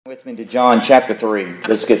With me to John chapter 3.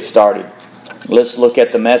 Let's get started. Let's look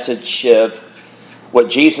at the message of what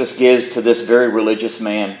Jesus gives to this very religious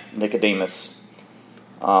man, Nicodemus.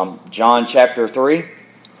 John chapter 3.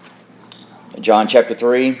 John chapter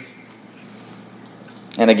 3.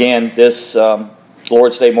 And again, this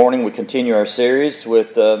Lord's Day morning, we continue our series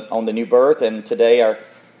with on the new birth. And today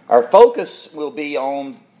our focus will be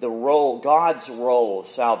on the role, God's role of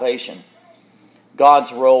salvation.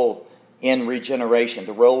 God's role in regeneration,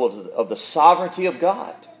 the role of the sovereignty of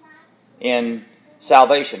God in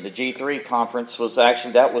salvation. The G3 conference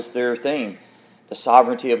that was their theme, the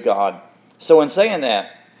sovereignty of God. So in saying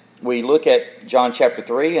that, we look at John chapter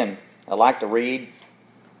 3, and I'd like to read.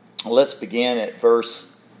 Let's begin at verse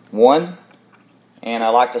 1, and I'd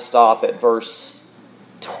like to stop at verse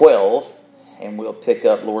 12, and we'll pick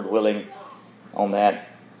up, Lord willing, on that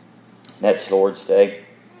next Lord's Day.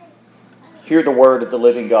 Hear the word of the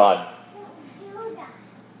living God.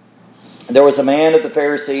 There was a man of the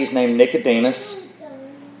Pharisees named Nicodemus,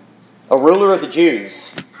 a ruler of the Jews.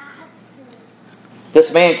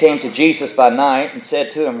 This man came to Jesus by night and said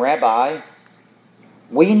to him, "Rabbi,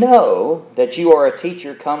 we know that you are a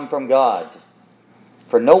teacher come from God.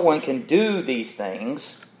 For no one can do these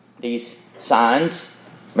things, these signs,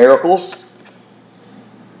 miracles,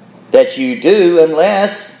 that you do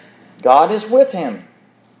unless God is with him."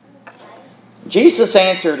 Jesus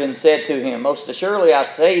answered and said to him, "Most assuredly I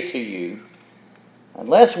say to you,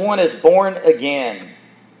 unless one is born again,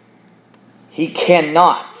 he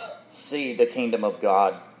cannot see the kingdom of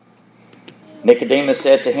God." Nicodemus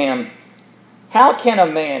said to him, "How can a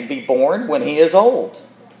man be born when he is old?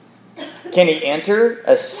 Can he enter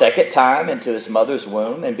a second time into his mother's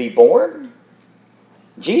womb and be born?"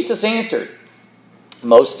 Jesus answered,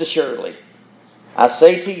 "Most assuredly I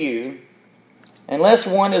say to you, unless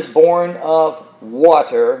one is born of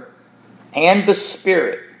water and the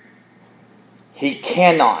Spirit, he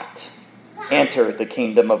cannot enter the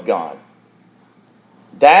kingdom of God.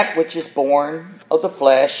 That which is born of the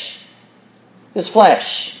flesh is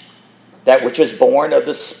flesh. That which is born of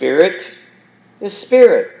the Spirit is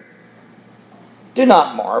spirit. Do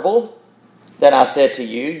not marvel that I said to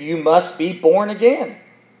you, you must be born again.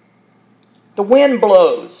 The wind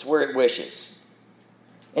blows where it wishes,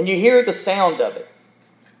 and you hear the sound of it,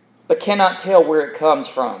 but cannot tell where it comes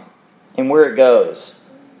from and where it goes.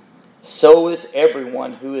 So is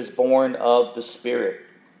everyone who is born of the Spirit."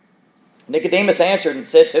 Nicodemus answered and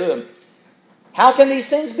said to him, "How can these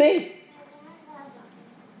things be?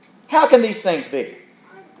 How can these things be?"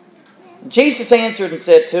 Jesus answered and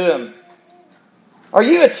said to him, "Are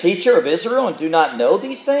you a teacher of Israel and do not know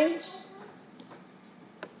these things?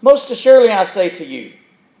 Most assuredly I say to you,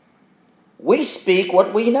 we speak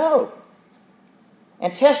what we know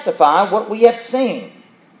and testify what we have seen,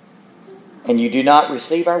 and you do not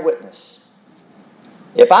receive our witness.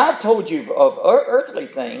 If I have told you of earthly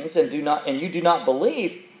things and you do not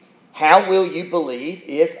believe, how will you believe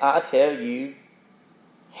if I tell you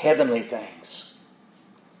heavenly things?"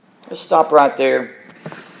 Let's stop right there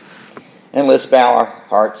and let's bow our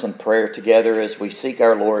hearts in prayer together as we seek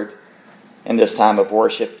our Lord in this time of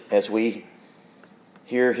worship, as we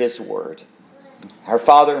hear His word. Our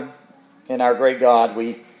Father and our great God,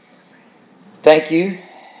 we thank you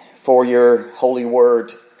for your holy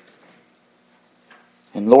word.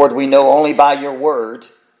 And Lord, we know only by your word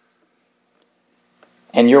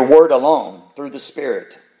and your word alone through the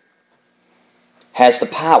Spirit has the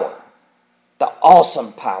power, the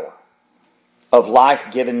awesome power of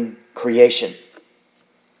life-giving creation.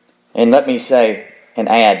 And let me say and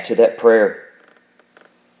add to that prayer,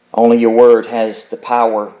 only your word has the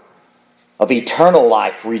power of eternal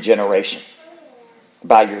life regeneration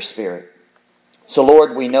by your Spirit. So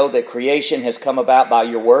Lord, we know that creation has come about by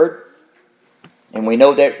your word, and we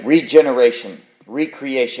know that regeneration,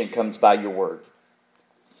 recreation comes by your word.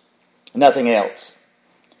 Nothing else.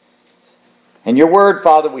 And your word,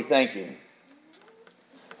 Father, we thank you.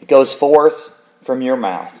 It goes forth from your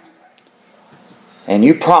mouth. And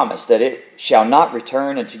you promise that it shall not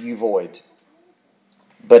return unto you void,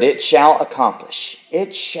 but it shall accomplish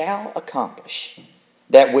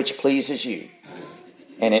that which pleases you,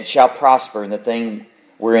 and it shall prosper in the thing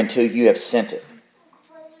whereunto you have sent it.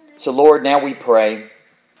 So Lord, now we pray,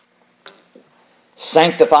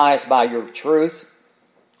 sanctify us by your truth,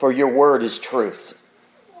 for your word is truth.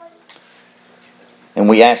 And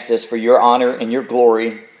we ask this for your honor and your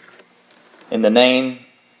glory, in the name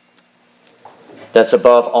that's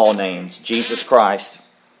above all names, Jesus Christ.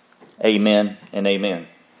 Amen and amen.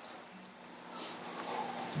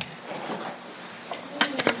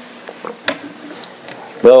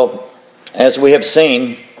 Well, as we have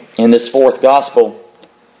seen in this fourth gospel,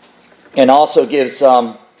 and also gives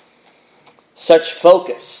such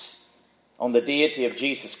focus on the deity of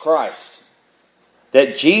Jesus Christ,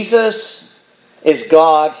 that Jesus is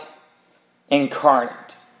God incarnate.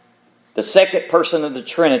 The second person of the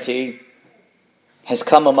Trinity has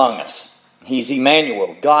come among us. He's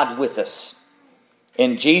Emmanuel, God with us.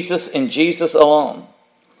 In Jesus alone.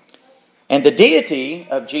 And the deity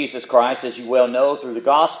of Jesus Christ, as you well know, through the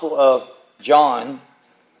Gospel of John,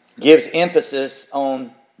 gives emphasis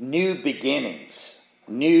on new beginnings.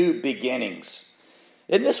 New beginnings.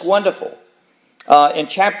 Isn't this wonderful? In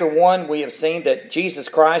chapter 1, we have seen that Jesus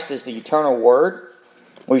Christ is the eternal Word.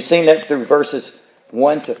 We've seen that through verses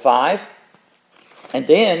 1 to 5. And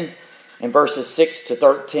then, in verses 6 to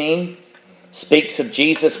 13, speaks of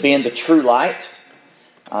Jesus being the true light.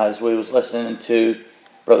 As we was listening to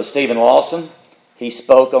Brother Stephen Lawson, he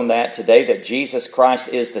spoke on that today, that Jesus Christ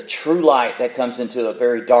is the true light that comes into a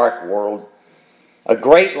very dark world. A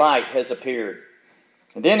great light has appeared.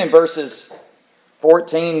 And then in verses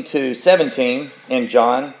 14 to 17 in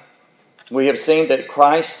John, we have seen that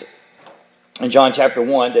Christ, in John chapter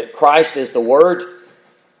 1, that Christ is the Word,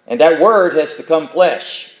 and that Word has become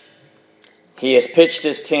flesh. He has pitched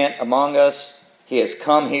His tent among us. He has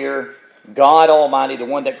come here. God Almighty, the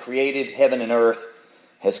one that created heaven and earth,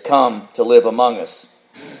 has come to live among us.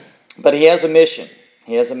 But He has a mission.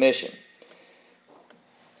 He has a mission.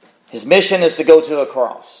 His mission is to go to a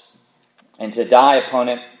cross and to die upon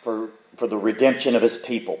it for the redemption of His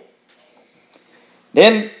people.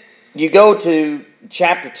 Then you go to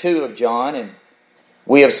chapter 2 of John, and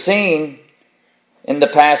we have seen in the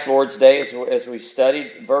past Lord's Day, as we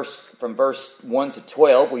studied from verse 1 to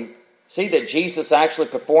 12, we see that Jesus actually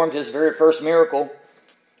performed His very first miracle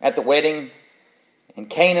at the wedding in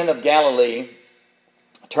Cana of Galilee,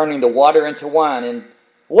 turning the water into wine. And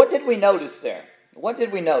what did we notice there? What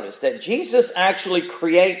did we notice? That Jesus actually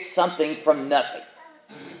creates something from nothing.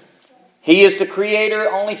 He is the creator.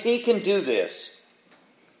 Only He can do this.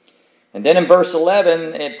 And then in verse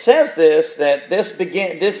 11, it says that this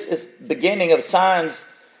is beginning of signs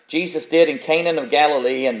Jesus did in Cana of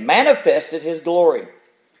Galilee and manifested His glory.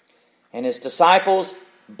 And His disciples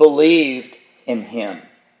believed in Him.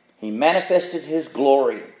 He manifested His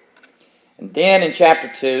glory. And then in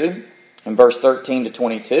chapter 2, in verse 13 to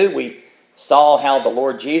 22, we saw how the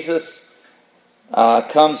Lord Jesus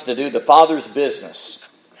comes to do the Father's business.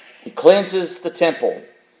 He cleanses the temple.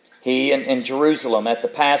 He in Jerusalem at the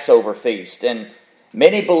Passover feast. And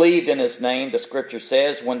many believed in His name, the Scripture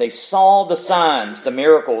says, when they saw the signs, the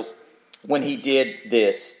miracles, when He did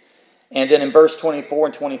this. And then in verse 24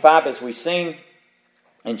 and 25, as we sing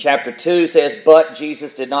in chapter 2, says, but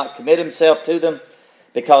Jesus did not commit Himself to them,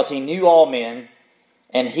 because He knew all men,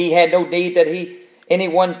 and He had no need that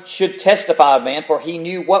anyone should testify of man, for He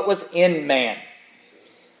knew what was in man.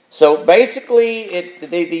 So basically,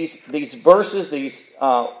 these verses, these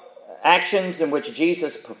actions in which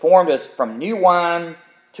Jesus performed us from new wine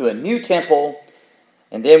to a new temple,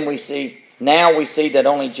 and then we see that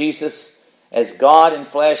only Jesus, as God in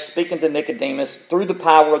flesh, speaking to Nicodemus through the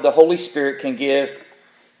power of the Holy Spirit, can give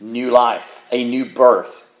new life, a new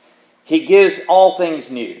birth. He gives all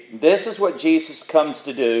things new. This is what Jesus comes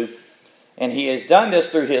to do, and He has done this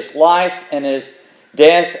through His life and His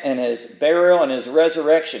death and His burial and His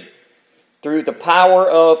resurrection, through the power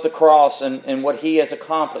of the cross and what He has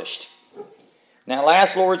accomplished. Now,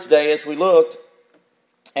 last Lord's Day, as we looked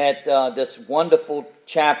at this wonderful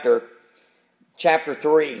chapter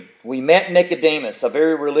 3, we met Nicodemus, a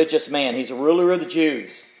very religious man. He's a ruler of the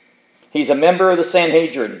Jews. He's a member of the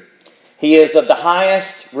Sanhedrin. He is of the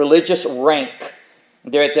highest religious rank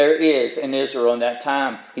that there is in Israel in that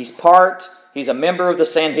time. He's a member of the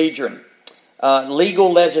Sanhedrin,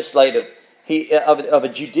 legal legislative, of a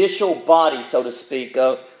judicial body, so to speak,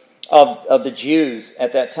 of the Jews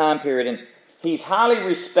at that time period. And he's highly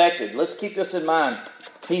respected. Let's keep this in mind.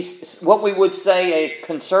 He's what we would say a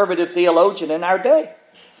conservative theologian in our day.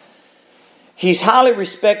 He's highly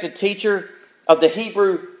respected teacher of the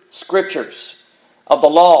Hebrew Scriptures, of the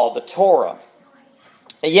law, the Torah.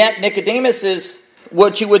 And yet Nicodemus is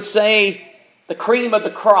what you would say the cream of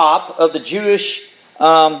the crop of the Jewish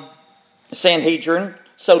Sanhedrin,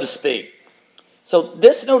 so to speak. So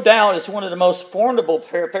this, no doubt, is one of the most formidable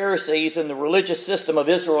Pharisees in the religious system of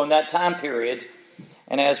Israel in that time period.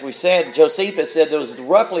 And as we said, Josephus said there was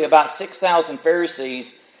roughly about 6,000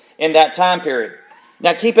 Pharisees in that time period.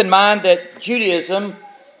 Now keep in mind that Judaism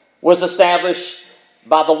was established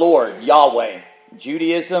by the Lord, Yahweh.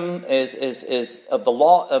 Judaism is of the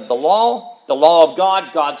law of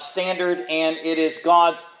God, God's standard, and it is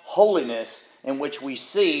God's holiness in which we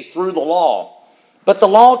see through the law. But the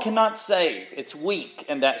law cannot save. It's weak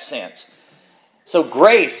in that sense. So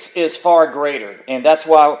grace is far greater. And that's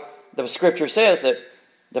why the Scripture says that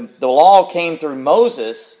the law came through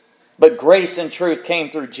Moses, but grace and truth came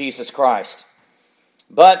through Jesus Christ.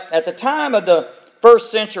 But at the time of the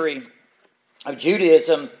first century of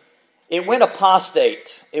Judaism, it went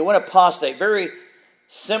apostate. It went apostate. Very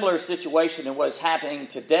similar situation to what is happening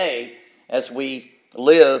today as we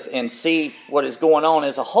live and see what is going on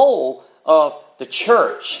as a whole of the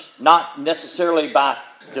church, not necessarily by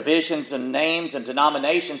divisions and names and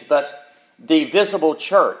denominations, but the visible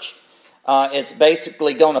church. It's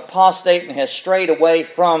basically gone apostate and has strayed away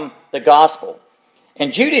from the gospel.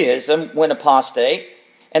 And Judaism went apostate,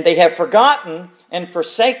 and they have forgotten and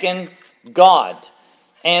forsaken God,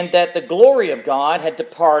 and that the glory of God had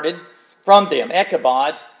departed from them.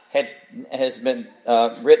 Ichabod has been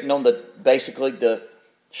written on basically the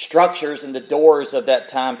structures and the doors of that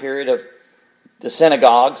time period of the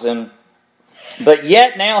synagogues, but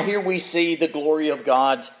yet now here we see the glory of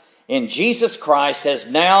God in Jesus Christ has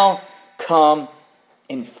now come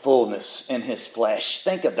in fullness in His flesh.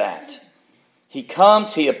 Think of that. He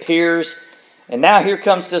comes, He appears, and now here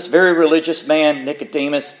comes this very religious man,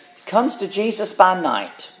 Nicodemus, comes to Jesus by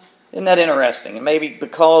night. Isn't that interesting? And maybe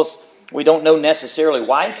because we don't know necessarily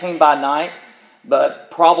why He came by night, but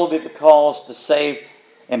probably because to save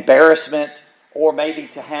embarrassment or maybe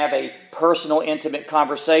to have a personal, intimate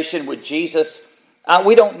conversation with Jesus.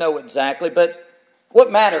 We don't know exactly, but what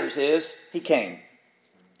matters is He came.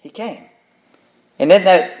 He came. And isn't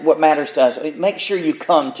that what matters to us? Make sure you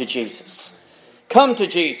come to Jesus. Come to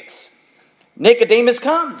Jesus. Nicodemus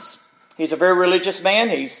comes. He's a very religious man.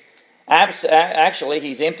 He's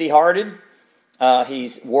empty-hearted.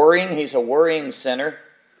 He's worrying. He's a worrying sinner.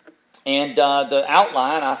 And the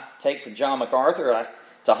outline I take from John MacArthur,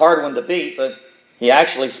 it's a hard one to beat, but he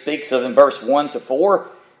actually speaks of in verse 1 to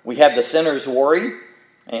 4, we have the sinner's worry.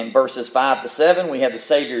 In verses 5 to 7, we have the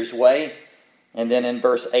Savior's way. And then in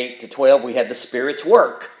verse 8 to 12, we have the Spirit's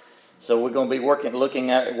work. So we're going to be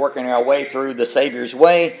working our way through the Savior's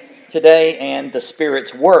way today and the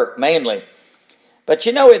Spirit's work mainly. But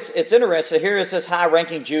you know, it's interesting. Here is this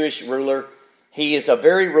high-ranking Jewish ruler. He is a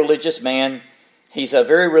very religious man. He's a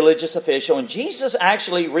very religious official. And Jesus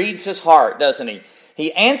actually reads his heart, doesn't He?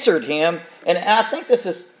 He answered him. And I think this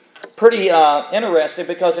is pretty interesting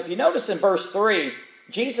because if you notice in verse 3,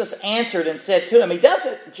 Jesus answered and said to him,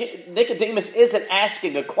 Nicodemus isn't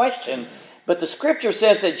asking a question, but the Scripture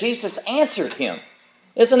says that Jesus answered him.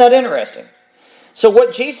 Isn't that interesting? So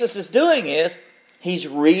what Jesus is doing is, He's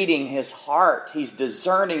reading his heart. He's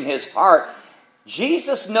discerning his heart.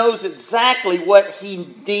 Jesus knows exactly what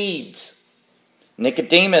he needs.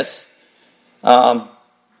 Nicodemus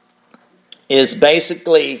is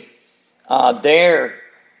basically there,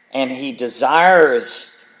 and he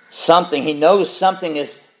desires something. He knows something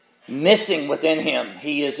is missing within him.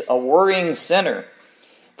 He is a worrying sinner.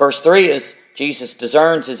 Verse 3 is, Jesus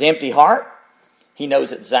discerns his empty heart. He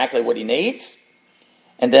knows exactly what he needs.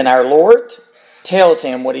 And then our Lord tells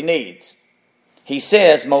him what he needs. He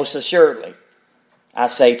says, most assuredly, I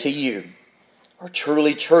say to you, or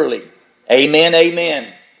truly, truly, amen,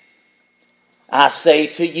 amen, I say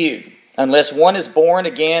to you, unless one is born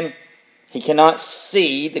again, he cannot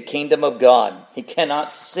see the kingdom of God. He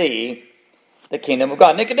cannot see the kingdom of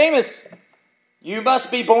God. Nicodemus, you must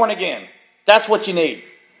be born again. That's what you need.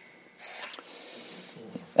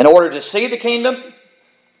 In order to see the kingdom,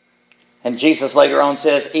 and Jesus later on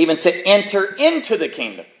says, even to enter into the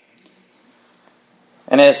kingdom.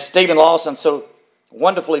 And as Stephen Lawson so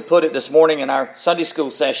wonderfully put it this morning in our Sunday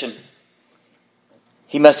school session,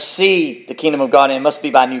 he must see the kingdom of God, and it must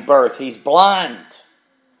be by new birth. He's blind.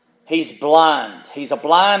 He's blind. He's a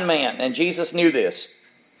blind man, and Jesus knew this.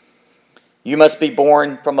 You must be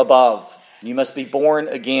born from above. You must be born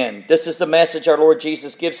again. This is the message our Lord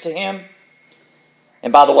Jesus gives to him.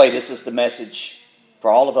 And by the way, this is the message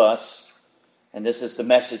for all of us, and this is the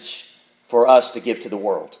message for us to give to the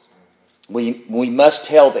world. We must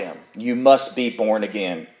tell them, you must be born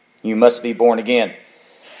again. You must be born again.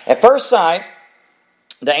 At first sight,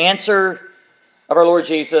 the answer of our Lord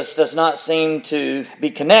Jesus does not seem to be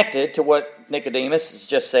connected to what Nicodemus has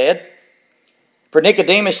just said. For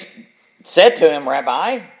Nicodemus said to him,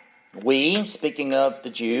 Rabbi, we, speaking of the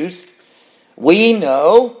Jews, we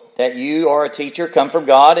know that you are a teacher come from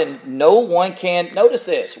God, and no one can, notice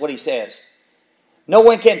this, what he says, no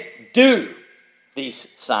one can do these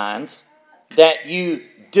signs that you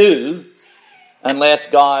do unless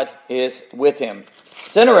God is with him.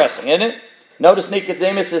 It's interesting, isn't it? Notice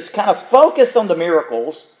Nicodemus is kind of focused on the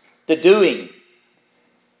miracles, the doing.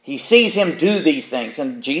 He sees him do these things.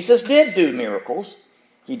 And Jesus did do miracles.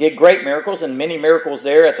 He did great miracles and many miracles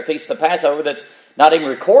there at the Feast of the Passover that's not even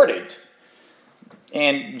recorded.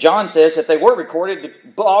 And John says if they were recorded,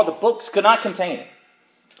 all the books could not contain it.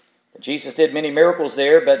 Jesus did many miracles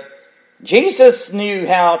there, but Jesus knew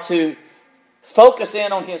how to focus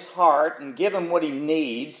in on his heart and give him what he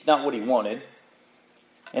needs, not what he wanted.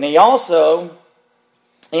 And he also,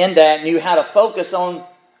 in that, knew how to focus on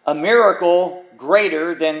a miracle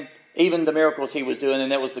greater than even the miracles he was doing,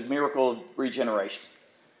 and that was the miracle of regeneration.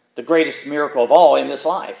 The greatest miracle of all in this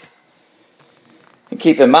life. And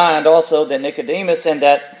keep in mind also that Nicodemus and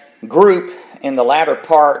that group in the latter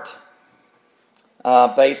part,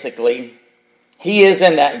 basically, he is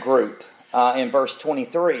in that group in verse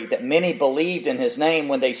 23, that many believed in his name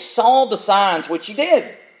when they saw the signs which he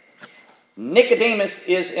did. Nicodemus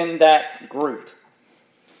is in that group.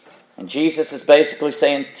 And Jesus is basically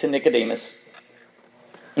saying to Nicodemus,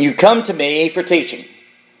 you come to me for teaching.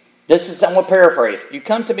 I'm going to paraphrase. You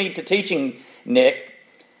come to me to teaching, Nick,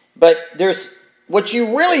 but what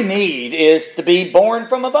you really need is to be born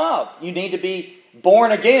from above. You need to be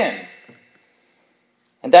born again.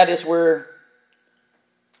 And that is where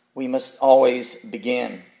we must always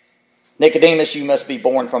begin. Nicodemus, you must be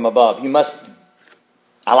born from above.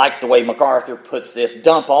 I like the way MacArthur puts this,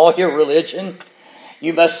 dump all your religion.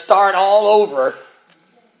 You must start all over.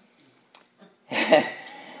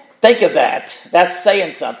 Think of that. That's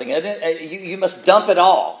saying something. You must dump it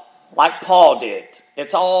all, like Paul did.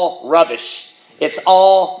 It's all rubbish. It's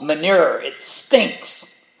all manure. It stinks.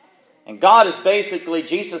 And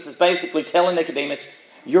Jesus is basically telling Nicodemus,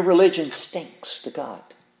 your religion stinks to God.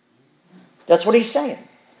 That's what he's saying.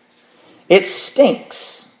 It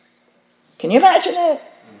stinks. Can you imagine that?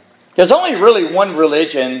 There's only really one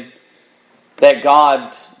religion that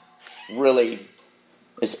God really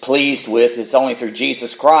is pleased with. It's only through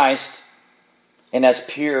Jesus Christ. And that's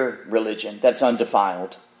pure religion. That's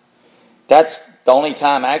undefiled. That's the only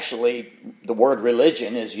time actually the word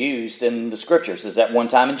religion is used in the Scriptures. Is that one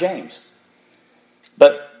time in James.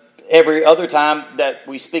 But every other time that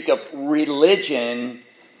we speak of religion,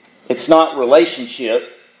 it's not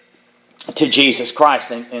relationship to Jesus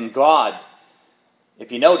Christ and God.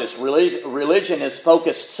 If you notice, religion is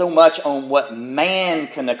focused so much on what man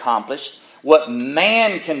can accomplish, what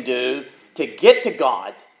man can do to get to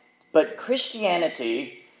God. But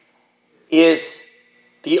Christianity is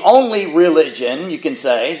the only religion, you can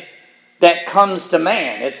say, that comes to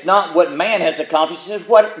man. It's not what man has accomplished, it's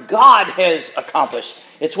what God has accomplished.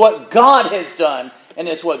 It's what God has done, and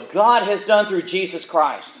it's what God has done through Jesus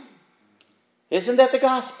Christ. Isn't that the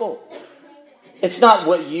gospel? It's not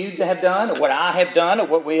what you have done, or what I have done, or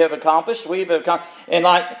what we have accomplished. And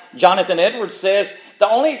like Jonathan Edwards says, the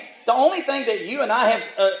only thing that you and I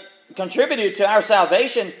have contributed to our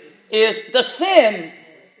salvation is the sin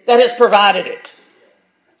that has provided it.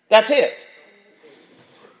 That's it.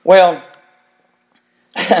 Well,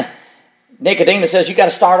 Nicodemus says you got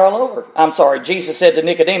to start all over. Jesus said to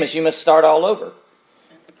Nicodemus, you must start all over.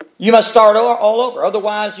 You must start all over.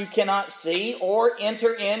 Otherwise, you cannot see or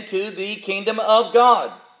enter into the kingdom of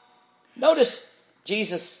God. Notice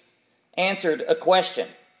Jesus answered a question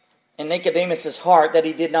in Nicodemus' heart that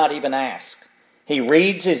he did not even ask. He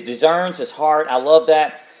discerns his heart. I love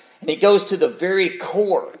that. And he goes to the very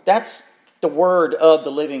core. That's the word of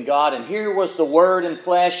the living God. And here was the word in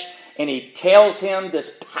flesh. And he tells him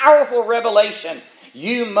this powerful revelation.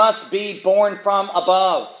 You must be born from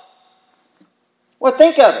above. Well,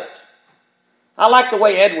 think of it. I like the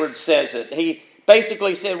way Edwards says it. He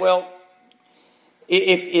basically said, well,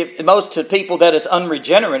 if most people that is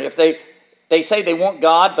unregenerate, if they say they want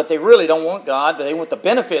God, but they really don't want God, but they want the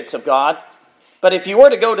benefits of God. But if you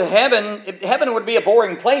were to go to heaven, heaven would be a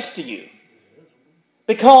boring place to you.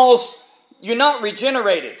 Because you're not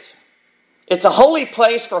regenerated. It's a holy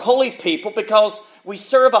place for holy people because we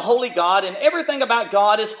serve a holy God and everything about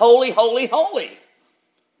God is holy, holy, holy.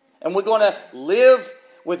 And we're going to live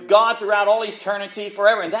with God throughout all eternity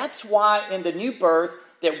forever. And that's why in the new birth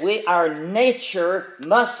that our nature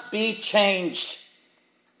must be changed.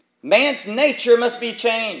 Man's nature must be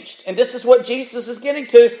changed. And this is what Jesus is getting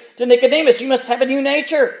to Nicodemus. You must have a new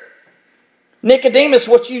nature. Nicodemus,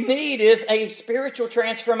 what you need is a spiritual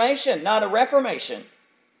transformation, not a reformation.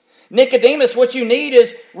 Nicodemus, what you need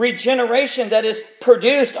is regeneration that is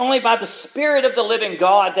produced only by the Spirit of the living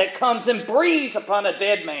God that comes and breathes upon a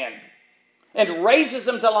dead man and raises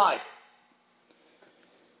him to life.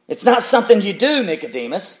 It's not something you do,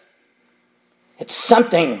 Nicodemus. It's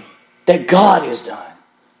something that God has done.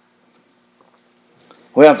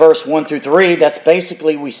 Well, in verse 1 through 3, that's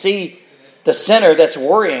basically we see the sinner that's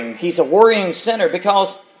worrying. He's a worrying sinner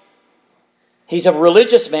because He's a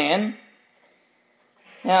religious man.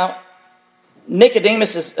 Now,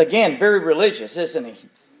 Nicodemus is, again, very religious, isn't he?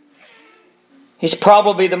 He's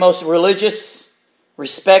probably the most religious,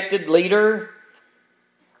 respected leader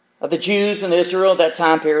of the Jews in Israel at that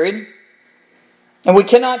time period. And we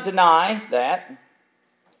cannot deny that.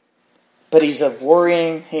 But he's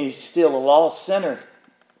he's still a lost sinner.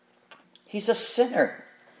 He's a sinner.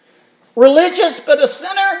 Religious, but a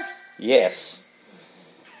sinner? Yes.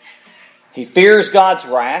 He fears God's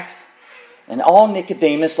wrath. And all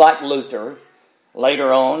Nicodemus, like Luther,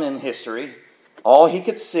 later on in history, all he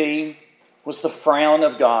could see was the frown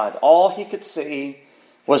of God. All he could see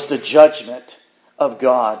was the judgment of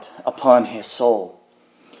God upon his soul.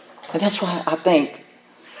 And that's why I think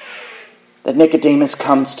that Nicodemus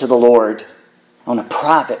comes to the Lord on a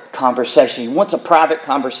private conversation. He wants a private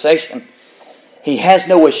conversation. He has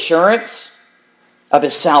no assurance of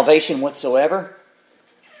his salvation whatsoever.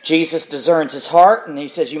 Jesus discerns his heart and he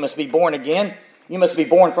says, you must be born again. You must be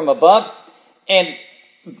born from above. And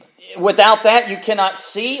without that, you cannot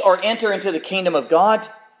see or enter into the kingdom of God.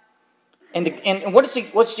 And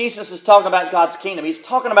what's Jesus is talking about God's kingdom? He's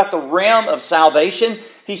talking about the realm of salvation.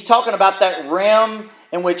 He's talking about that realm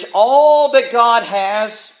in which all that God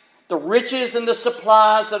has, the riches and the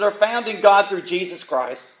supplies that are found in God through Jesus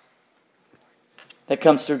Christ, that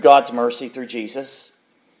comes through God's mercy through Jesus.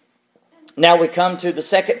 Now we come to the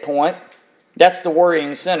second point. That's the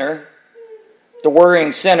worrying sinner. The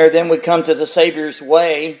worrying sinner. Then we come to the Savior's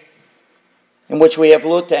way, in which we have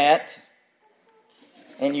looked at.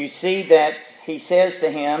 And you see that he says to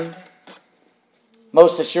him,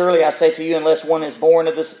 most assuredly I say to you, unless one is born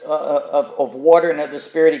of water and of the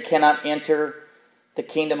Spirit, he cannot enter the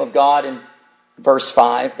kingdom of God. In verse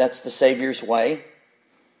 5, that's the Savior's way.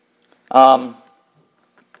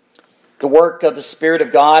 The work of the Spirit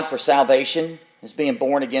of God for salvation is being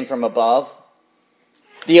born again from above.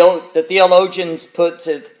 The theologians put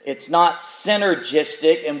it's not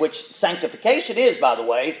synergistic, in which sanctification is, by the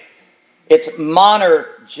way. It's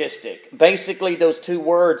monergistic. Basically, those two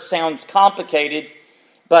words sounds complicated,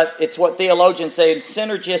 but it's what theologians say.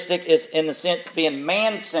 Synergistic is, in the sense, being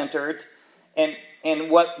man-centered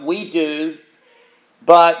and what we do,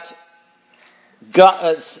 but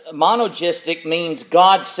monogistic means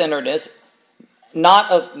God-centeredness,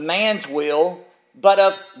 not of man's will, but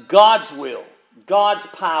of God's will, God's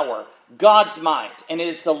power, God's might. And it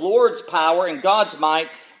is the Lord's power and God's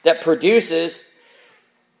might that produces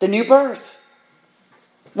the new birth.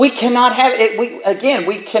 We cannot have it.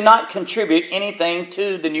 We cannot contribute anything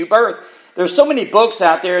to the new birth. There's so many books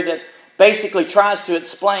out there that basically tries to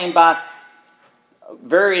explain by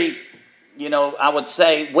very, I would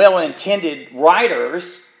say, well-intended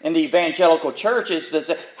writers in the evangelical churches that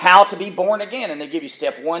say how to be born again. And they give you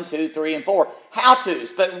step 1, 2, 3, and 4.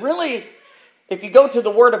 How-tos. But really, if you go to the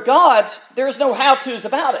Word of God, there's no how-tos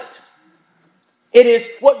about it. It is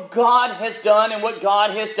what God has done and what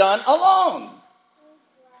God has done alone.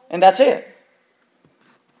 And that's it.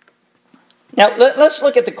 Now, let's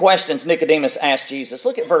look at the questions Nicodemus asked Jesus.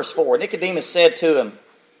 Look at verse 4. Nicodemus said to him,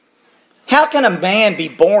 how can a man be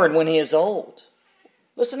born when he is old?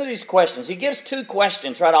 Listen to these questions. He gives two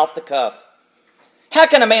questions right off the cuff. How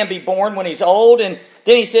can a man be born when he's old? And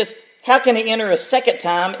then he says, how can he enter a second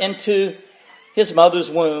time into his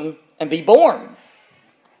mother's womb and be born?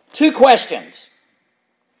 Two questions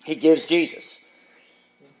he gives Jesus.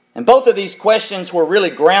 And both of these questions were really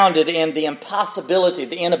grounded in the impossibility,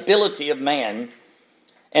 the inability of man.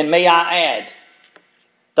 And may I add,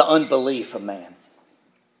 the unbelief of man.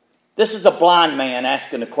 This is a blind man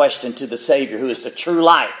asking a question to the Savior, who is the true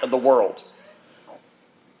light of the world.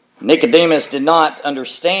 Nicodemus did not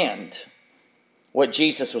understand what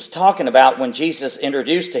Jesus was talking about when Jesus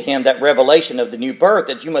introduced to him that revelation of the new birth,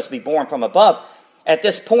 that you must be born from above. At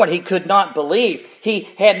this point, he could not believe. He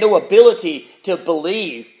had no ability to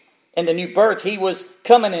believe in the new birth. He was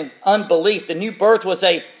coming in unbelief. The new birth was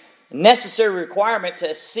a necessary requirement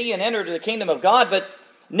to see and enter the kingdom of God, but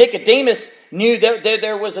Nicodemus knew that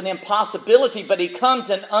there was an impossibility, but he comes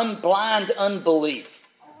in unblind unbelief.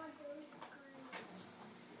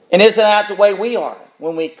 And isn't that the way we are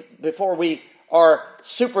before we are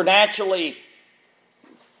supernaturally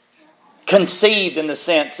conceived, in the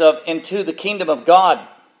sense of into the kingdom of God?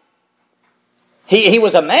 He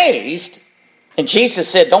was amazed, and Jesus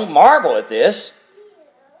said, don't marvel at this.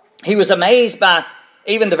 He was amazed by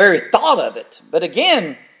even the very thought of it. But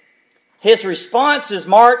again, his response is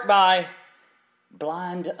marked by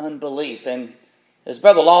blind unbelief. And as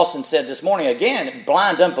Brother Lawson said this morning, again,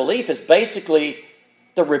 blind unbelief is basically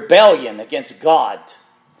the rebellion against God.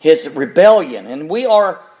 His rebellion. And we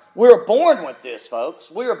are We were born with this,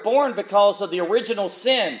 folks. We were born because of the original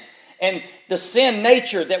sin and the sin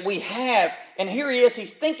nature that we have. And here he is,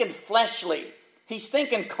 he's thinking fleshly. He's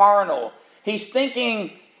thinking carnal. He's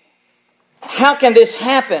thinking, how can this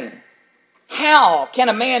happen? How can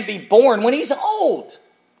a man be born when he's old?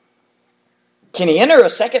 Can he enter a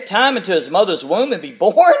second time into his mother's womb and be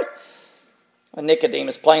born? Well,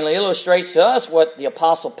 Nicodemus plainly illustrates to us what the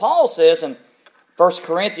Apostle Paul says in 1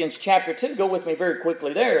 Corinthians chapter 2. Go with me very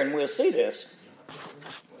quickly there and we'll see this.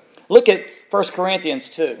 Look at 1 Corinthians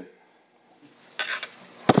 2.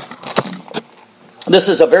 This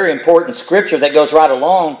is a very important scripture that goes right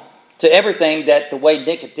along to everything that the way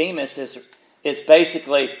Nicodemus is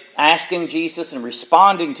basically asking Jesus and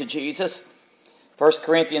responding to Jesus. 1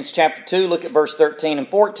 Corinthians chapter 2, look at verse 13 and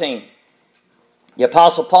 14. The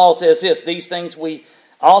Apostle Paul says this, these things we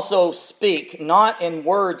also speak, not in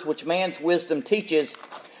words which man's wisdom teaches,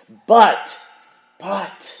 but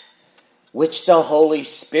which the Holy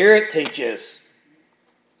Spirit teaches.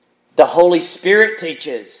 The Holy Spirit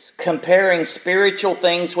teaches, comparing spiritual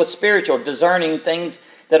things with spiritual, discerning things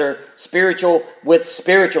that are spiritual with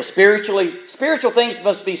spiritual. Spiritual things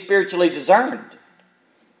must be spiritually discerned.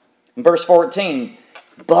 In verse 14,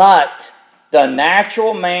 but the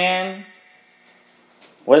natural man,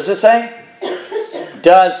 what does it say?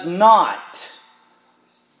 Does not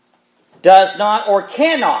or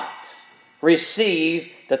cannot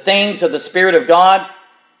receive the things of the Spirit of God.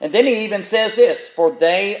 And then he even says this, for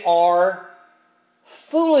they are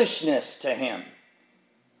foolishness to him.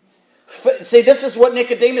 See, this is what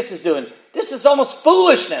Nicodemus is doing. This is almost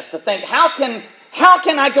foolishness to think, how can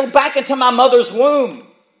I go back into my mother's womb?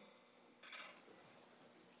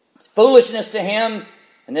 It's foolishness to him.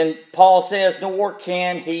 And then Paul says, nor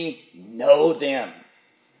can he know them.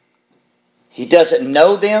 He doesn't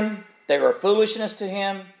know them. They are foolishness to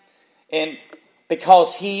him. And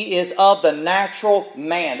because he is of the natural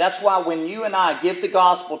man. That's why when you and I give the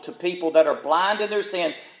gospel to people that are blind in their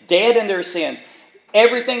sins, dead in their sins,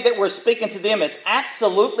 everything that we're speaking to them is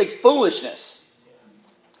absolutely foolishness.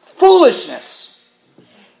 Foolishness.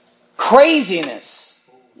 Craziness.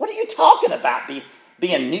 What are you talking about,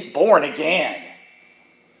 being born again?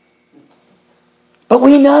 But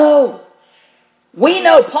we know.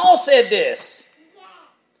 Paul said this.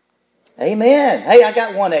 Amen. Hey, I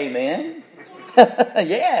got one amen.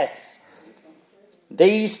 Yes.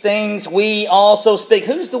 These things we also speak.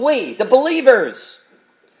 Who's the we? The believers.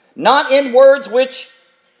 Not in words which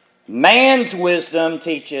man's wisdom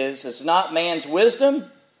teaches. It's not man's wisdom,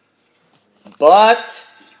 but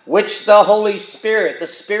which the Holy Spirit, the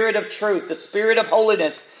Spirit of truth, the Spirit of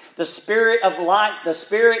holiness, the Spirit of light, the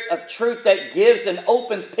Spirit of truth that gives and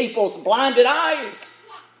opens people's blinded eyes.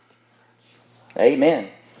 Amen.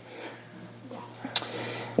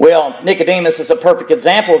 Well, Nicodemus is a perfect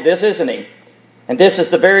example of this, isn't he? And this is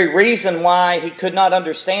the very reason why he could not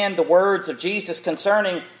understand the words of Jesus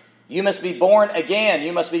concerning, you must be born again.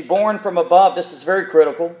 You must be born from above. This is very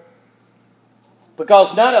critical.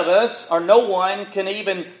 Because none of us, or no one, can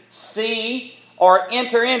even see or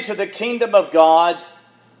enter into the kingdom of God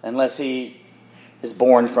unless he is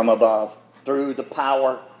born from above through the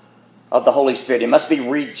power of the Holy Spirit. He must be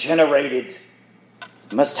regenerated.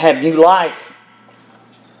 He must have new life.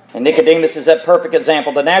 And Nicodemus is that perfect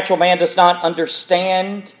example. The natural man does not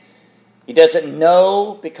understand. He doesn't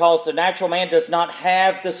know because the natural man does not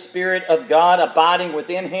have the Spirit of God abiding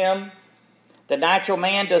within him. The natural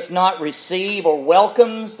man does not receive or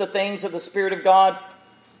welcomes the things of the Spirit of God.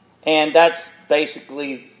 And that's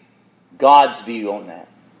basically God's view on that.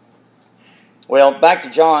 Well, back to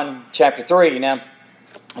John chapter 3. Now,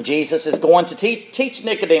 Jesus is going to teach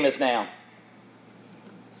Nicodemus now.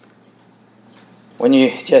 When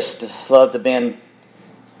you just love to be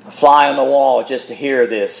a fly on the wall just to hear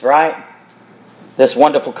this, right? This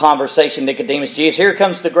wonderful conversation, Nicodemus, Jesus. Here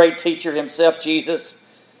comes the great teacher himself, Jesus.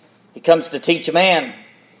 He comes to teach a man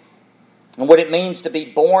and what it means to be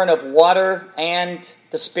born of water and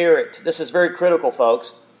the Spirit. This is very critical,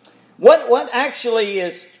 folks. What actually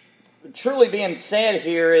is truly being said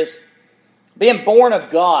here is being born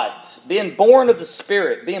of God, being born of the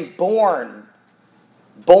Spirit, being born.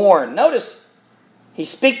 Notice, he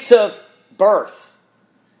speaks of birth.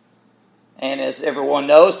 And as everyone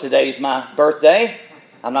knows, today's my birthday.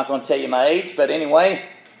 I'm not going to tell you my age, but anyway,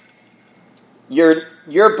 your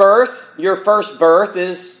birth, your first birth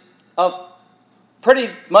is of pretty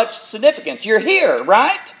much significance. You're here,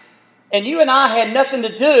 right? And you and I had nothing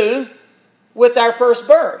to do with our first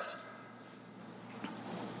birth.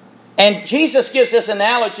 And Jesus gives this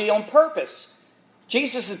analogy on purpose.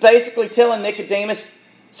 Jesus is basically telling Nicodemus,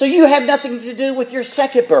 so you have nothing to do with your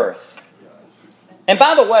second birth. And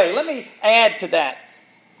by the way, let me add to that.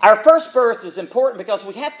 Our first birth is important because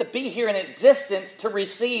we have to be here in existence to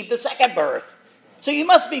receive the second birth. So you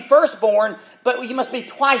must be firstborn, but you must be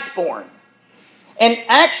twice born. And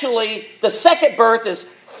actually, the second birth is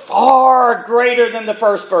far greater than the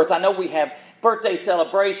first birth. I know we have birthday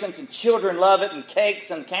celebrations and children love it and cakes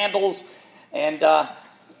and candles. And,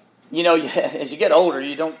 as you get older,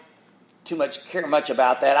 you don't care much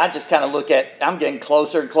about that. I just kind of look at, I'm getting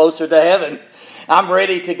closer and closer to heaven. I'm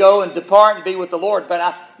ready to go and depart and be with the Lord. But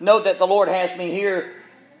I know that the Lord has me here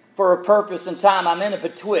for a purpose and time. I'm in a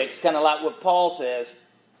betwixt, kind of like what Paul says.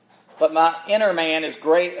 But my inner man is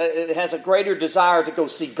great. It has a greater desire to go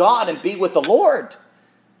see God and be with the Lord.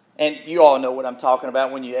 And you all know what I'm talking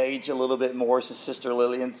about when you age a little bit more. So Sister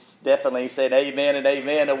Lillian's definitely saying amen and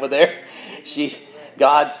amen over there.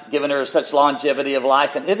 God's given her such longevity of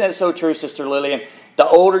life. And isn't that so true, Sister Lillian? The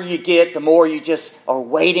older you get, the more you just are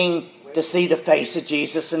waiting to see the face of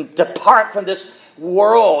Jesus and depart from this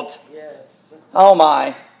world. Yes. Oh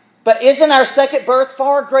my. But isn't our second birth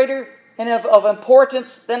far greater and of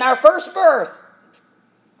importance than our first birth?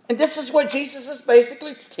 And this is what Jesus is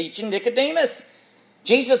basically teaching Nicodemus.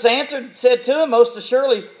 Jesus answered, said to him, most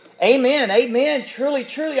assuredly, amen, amen, truly,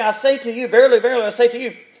 truly, I say to you, verily, verily, I say to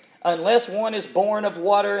you, unless one is born of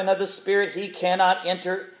water and of the Spirit, he cannot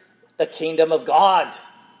enter the kingdom of God.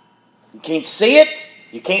 You can't see it.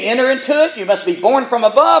 You can't enter into it. You must be born from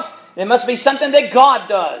above. It must be something that God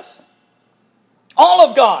does. All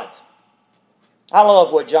of God. I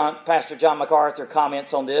love what Pastor John MacArthur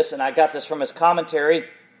comments on this, and I got this from his commentary.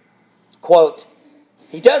 Quote,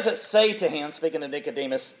 he doesn't say to him, speaking of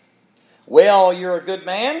Nicodemus, well, you're a good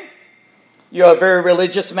man. You're a very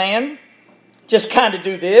religious man. Just kind of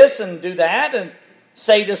do this and do that and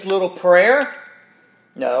say this little prayer.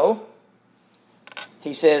 No.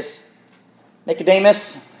 He says,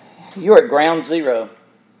 Nicodemus, you're at ground zero.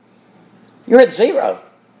 You're at zero.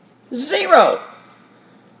 Zero.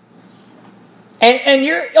 And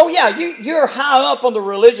you're high up on the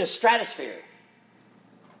religious stratosphere.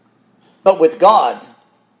 But with God,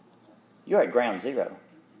 you're at ground zero.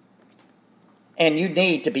 And you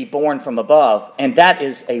need to be born from above. And that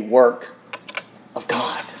is a work of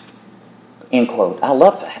God. End quote. I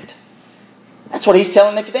love that. That's what he's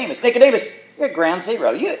telling Nicodemus. Nicodemus, you're at ground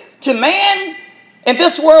zero. To man in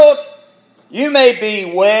this world, you may be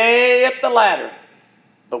way up the ladder.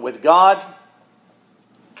 But with God,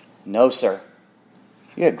 no, sir.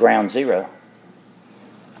 You're at ground zero.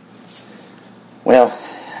 Well,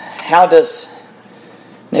 how does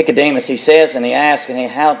Nicodemus, he says, and he asks,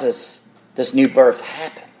 how does this new birth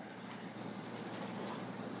happen?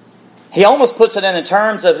 He almost puts it in the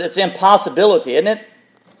terms of its impossibility, isn't it?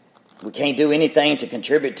 We can't do anything to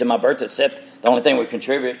contribute to my birth except the only thing we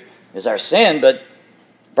contribute is our sin. But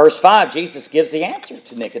verse 5, Jesus gives the answer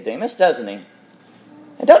to Nicodemus, doesn't he?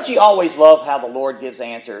 And don't you always love how the Lord gives the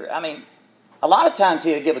answer? I mean, a lot of times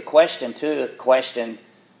he'll give a question to a question,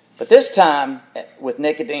 but this time with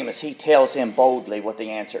Nicodemus, he tells him boldly what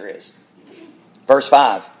the answer is. Verse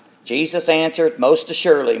 5, Jesus answered, most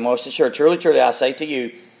assuredly, truly, truly, I say to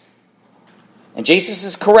you. And Jesus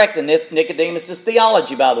is correcting Nicodemus'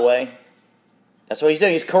 theology, by the way. That's what he's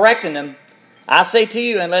doing. He's correcting him. I say to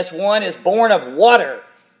you, unless one is born of water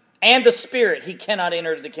and the Spirit, he cannot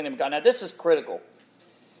enter the kingdom of God. Now, this is critical.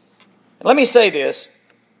 Let me say this.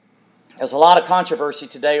 There's a lot of controversy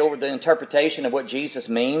today over the interpretation of what Jesus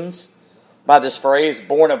means by this phrase,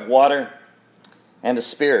 born of water and the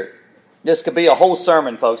Spirit. This could be a whole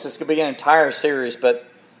sermon, folks. This could be an entire series, but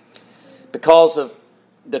because of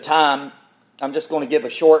the time, I'm just going to give a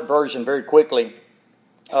short version very quickly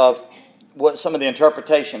of what some of the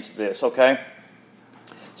interpretations of this, okay?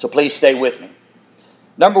 So please stay with me.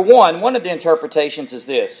 Number one of the interpretations is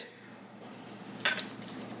this.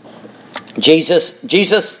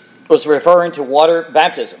 Jesus was referring to water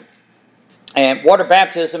baptism. And water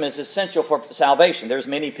baptism is essential for salvation. There's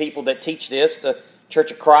many people that teach this. The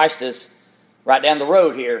Church of Christ is right down the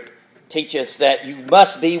road here. Teaches that you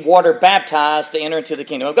must be water baptized to enter into the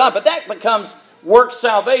kingdom of God. But that becomes work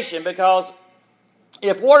salvation, because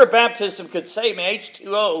if water baptism could save me,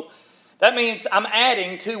 H2O, that means I'm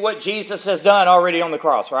adding to what Jesus has done already on the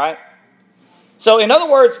cross, right? So in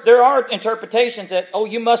other words, there are interpretations that,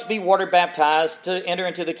 you must be water baptized to enter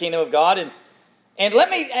into the kingdom of God. And let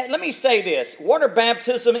me say this. Water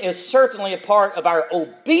baptism is certainly a part of our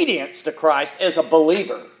obedience to Christ as a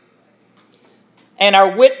believer. And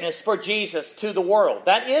our witness for Jesus to the world.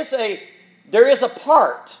 There is a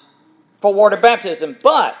part for water baptism,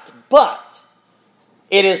 but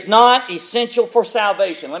it is not essential for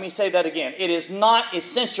salvation. Let me say that again. It is not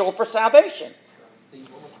essential for salvation.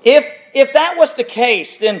 If that was the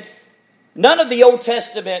case, then none of the Old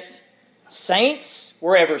Testament saints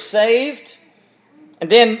were ever saved. And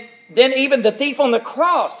then even the thief on the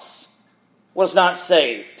cross was not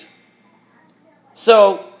saved.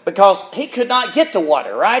 So, because he could not get to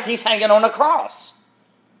water, right? He's hanging on a cross.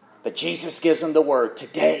 But Jesus gives him the word,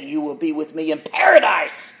 today you will be with me in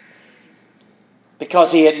paradise.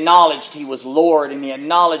 Because he acknowledged he was Lord and he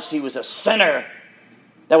acknowledged he was a sinner.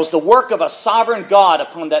 That was the work of a sovereign God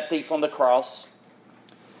upon that thief on the cross.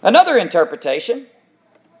 Another interpretation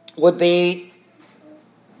would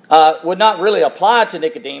not really apply to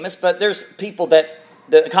Nicodemus, but there's people that,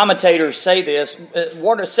 the commentators say this,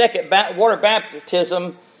 water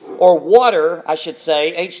baptism, or water, I should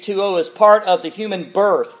say, H2O, is part of the human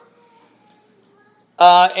birth.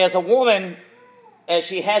 As a woman, as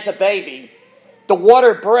she has a baby, the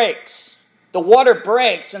water breaks. The water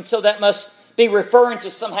breaks, and so that must be referring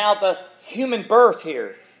to somehow the human birth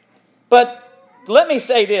here. But let me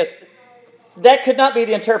say this, that could not be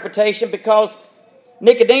the interpretation, because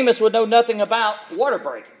Nicodemus would know nothing about water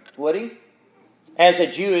breaking, would he? As a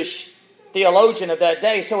Jewish theologian of that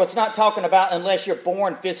day. So it's not talking about unless you're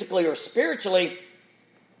born physically or spiritually.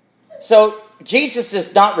 So Jesus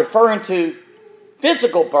is not referring to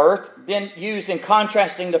physical birth, then used in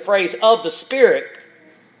contrasting the phrase of the Spirit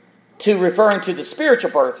to referring to the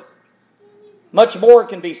spiritual birth. Much more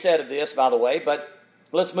can be said of this, by the way, but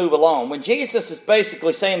let's move along. When Jesus is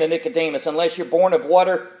basically saying to Nicodemus, unless you're born of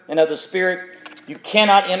water and of the Spirit, you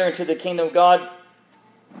cannot enter into the kingdom of God.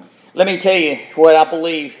 Let me tell you what I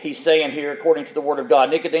believe he's saying here according to the Word of God.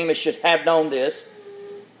 Nicodemus should have known this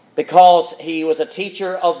because he was a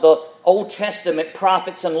teacher of the Old Testament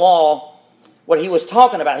prophets and law, what he was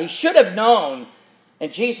talking about. He should have known,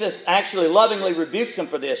 and Jesus actually lovingly rebukes him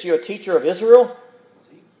for this. You're a teacher of Israel,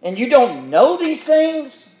 and you don't know these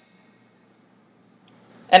things?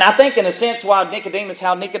 And I think in a sense how Nicodemus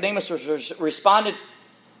responded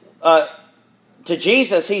to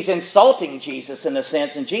Jesus, he's insulting Jesus in a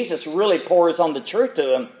sense, and Jesus really pours on the truth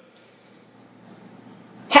to him.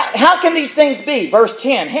 How can these things be? Verse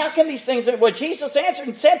 10, how can these things be? Well, Jesus answered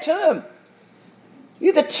and said to him,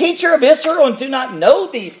 you're the teacher of Israel and do not know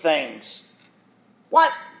these things.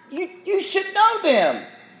 What? You should know them.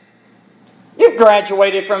 You've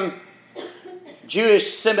graduated from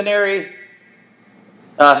Jewish cemetery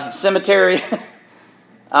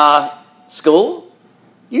school.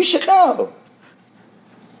 You should know.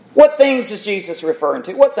 What things is Jesus referring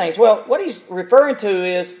to? What things? Well, what he's referring to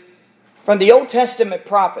is from the Old Testament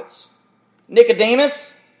prophets.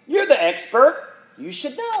 Nicodemus, you're the expert. You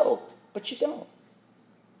should know, but you don't.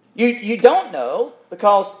 You don't know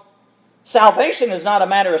because salvation is not a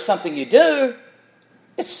matter of something you do.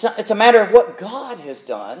 It's a matter of what God has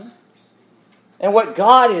done and what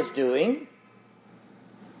God is doing.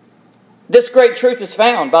 This great truth is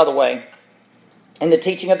found, by the way, in the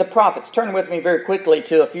teaching of the prophets. Turn with me very quickly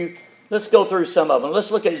to a few. Let's go through some of them.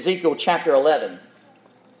 Let's look at Ezekiel chapter 11.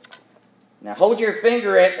 Now hold your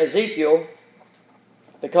finger at Ezekiel,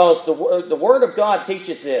 because the Word of God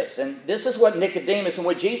teaches this. And this is what Nicodemus and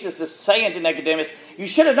what Jesus is saying to Nicodemus. You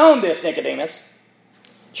should have known this, Nicodemus.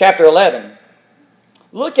 Chapter 11.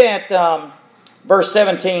 Look at verse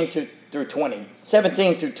 17 through 20.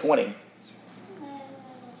 17 through 20.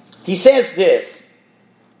 He says this.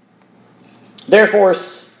 Therefore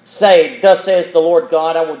say, thus says the Lord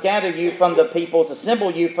God, I will gather you from the peoples,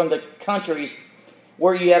 assemble you from the countries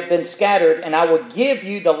where you have been scattered, and I will give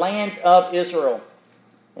you the land of Israel.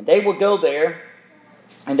 And they will go there,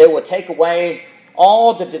 and they will take away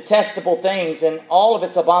all the detestable things and all of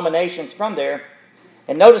its abominations from there.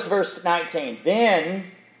 And notice verse 19. Then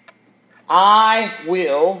I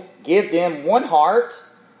will give them one heart,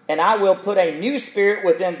 and I will put a new spirit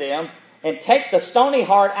within them, and take the stony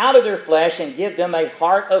heart out of their flesh, and give them a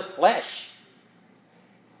heart of flesh,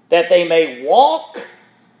 that they may walk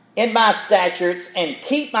in my statutes, and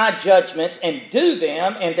keep my judgments, and do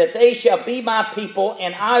them, and that they shall be my people,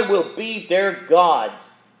 and I will be their God.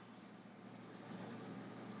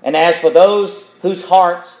 And as for those whose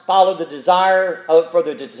hearts follow the desire for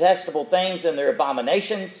their detestable things and their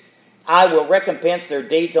abominations, I will recompense their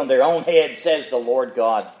deeds on their own head, says the Lord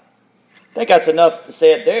God. I think that's enough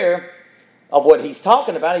said there of what he's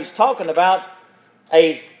talking about. He's talking about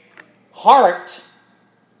a heart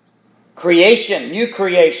creation, new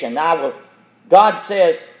creation. God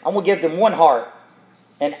says, I'm going to give them one heart.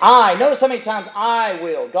 And notice how many times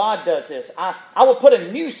God does this. I will put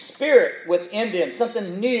a new spirit within them,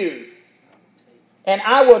 something new. And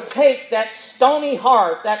I will take that stony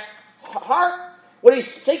heart, that heart, what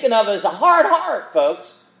he's speaking of is a hard heart,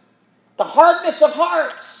 folks. The hardness of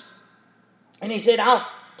hearts. And he said, I'll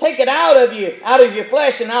take it out of you, out of your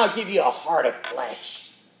flesh, and I'll give you a heart of flesh.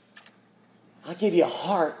 I'll give you a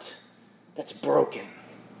heart that's broken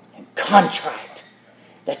and contrite,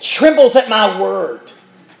 that trembles at my word.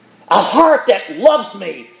 A heart that loves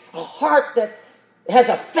me. A heart that has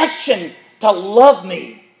affection to love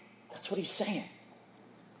me. That's what he's saying.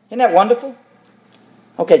 Isn't that wonderful?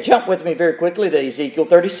 Okay, jump with me very quickly to Ezekiel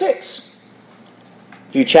 36.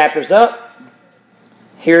 A few chapters up.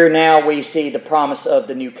 Here now we see the promise of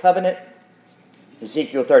the new covenant.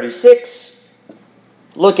 Ezekiel 36.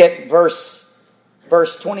 Look at verse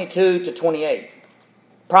 22 to 28.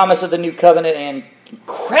 Promise of the new covenant, and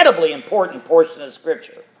incredibly important portion of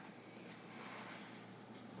Scripture.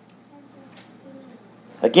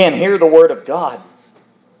 Again, hear the word of God.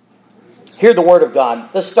 Hear the word of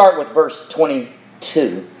God. Let's start with verse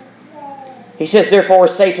 22. He says, "Therefore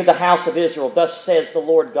say to the house of Israel, thus says the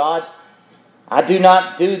Lord God, I do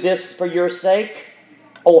not do this for your sake,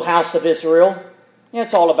 O house of Israel." Yeah,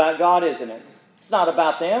 it's all about God, isn't it? It's not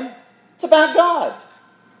about them. It's about God.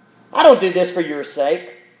 I don't do this for your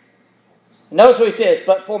sake. Notice what he says,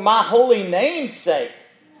 but for my holy name's sake.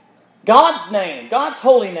 God's name, God's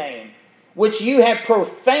holy name, which you have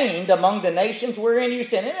profaned among the nations wherein you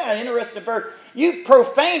sin. Isn't that an interesting verse? You've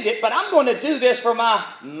profaned it, but I'm going to do this for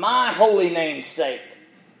my holy name's sake.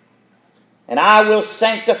 And I will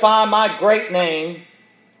sanctify my great name,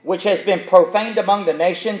 which has been profaned among the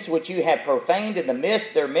nations, which you have profaned in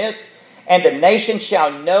their midst. And the nations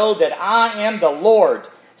shall know that I am the Lord,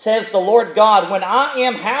 says the Lord God, when I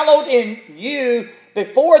am hallowed in you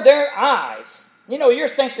before their eyes. You know, your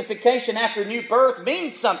sanctification after new birth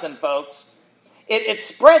means something, folks. It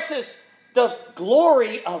expresses the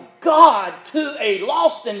glory of God to a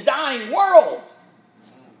lost and dying world.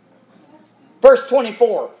 Verse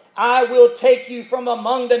 24, I will take you from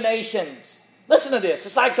among the nations. Listen to this.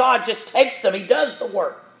 It's like God just takes them. He does the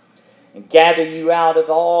work. And gather you out of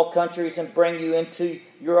all countries and bring you into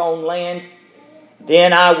your own land.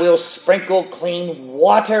 Then I will sprinkle clean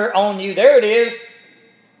water on you. There it is.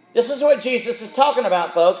 This is what Jesus is talking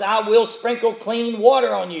about, folks. I will sprinkle clean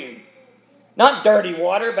water on you. Not dirty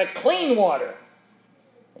water, but clean water.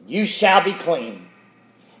 And you shall be clean.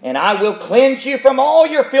 And I will cleanse you from all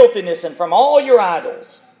your filthiness and from all your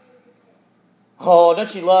idols. Oh,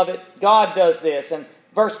 don't you love it? God does this. And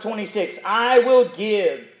verse 26, I will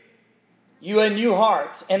give you a new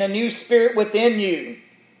heart and a new spirit within you.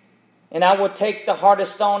 And I will take the heart of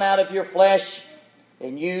stone out of your flesh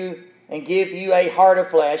and give you a heart of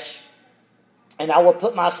flesh. And I will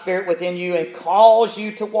put my spirit within you and cause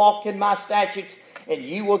you to walk in my statutes. And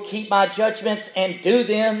you will keep my judgments and do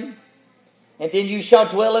them. And then you shall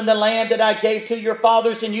dwell in the land that I gave to your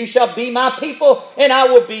fathers. And you shall be my people. And I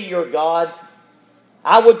will be your God.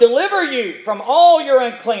 I will deliver you from all your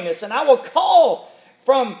uncleanness. And I will call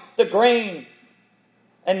from the grain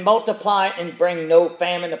and multiply and bring no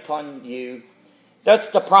famine upon you. That's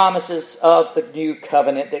the promises of the new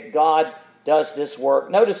covenant, that God does this work.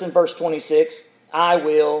 Notice in verse 26, I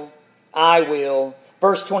will.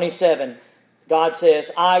 Verse 27, God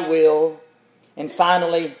says, I will. And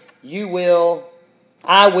finally, you will.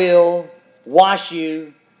 I will wash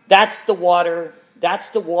you. That's the water.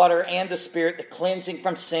 That's the water and the Spirit, the cleansing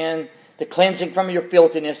from sin, the cleansing from your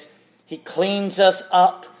filthiness. He cleans us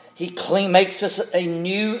up. He makes us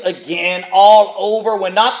anew again, all over. We're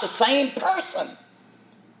not the same person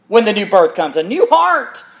when the new birth comes. A new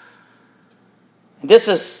heart. And this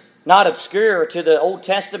is not obscure to the Old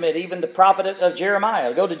Testament, even the prophet of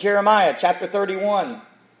Jeremiah. Go to Jeremiah chapter 31.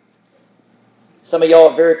 Some of y'all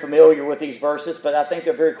are very familiar with these verses, but I think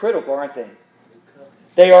they're very critical, aren't they?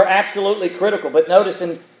 They are absolutely critical. But notice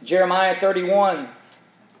in Jeremiah 31,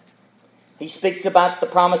 he speaks about the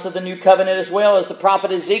promise of the new covenant as well as the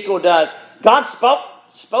prophet Ezekiel does. God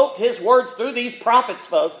spoke his words through these prophets,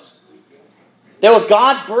 folks. They were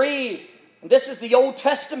God-breathed. And this is the Old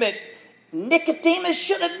Testament. Nicodemus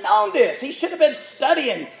should have known this. He should have been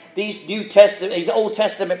studying these Old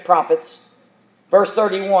Testament prophets. Verse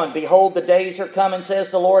 31, behold, the days are coming, says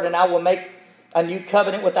the Lord, and I will make a new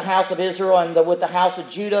covenant with the house of Israel and with the house of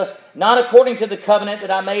Judah, not according to the covenant that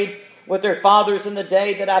I made with their fathers in the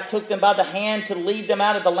day that I took them by the hand to lead them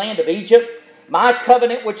out of the land of Egypt, my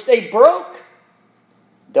covenant which they broke,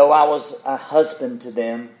 though I was a husband to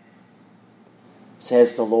them,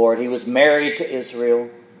 says the Lord. He was married to Israel,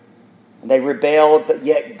 and they rebelled, but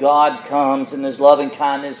yet God comes in His loving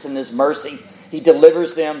kindness and His mercy. He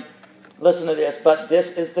delivers them. Listen to this. But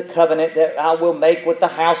this is the covenant that I will make with the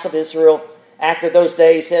house of Israel. After those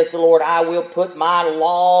days, says the Lord, I will put my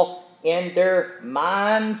law in their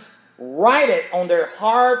minds, write it on their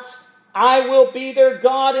hearts. I will be their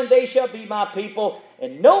God, and they shall be my people.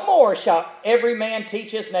 And no more shall every man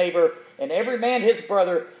teach his neighbor, and every man his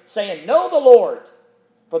brother, saying, Know the Lord.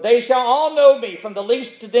 For they shall all know me, from the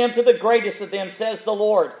least of them to the greatest of them, says the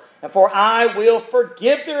Lord. And for I will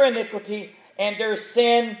forgive their iniquity, and their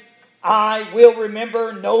sin I will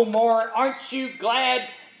remember no more. Aren't you glad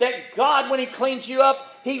that God, when He cleans you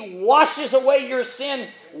up, He washes away your sin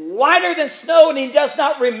whiter than snow, and He does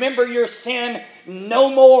not remember your sin no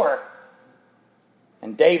more?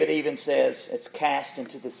 And David even says, it's cast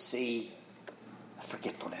into the sea of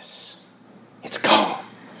forgetfulness. It's gone.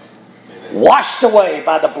 Washed away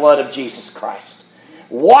by the blood of Jesus Christ.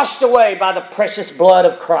 Washed away by the precious blood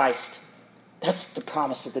of Christ. That's the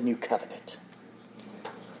promise of the new covenant.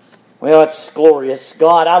 Well, it's glorious.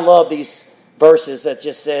 God, I love these verses that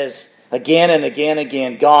just says again and again and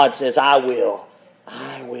again, God says, I will.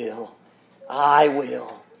 I will. I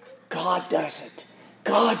will. God does it.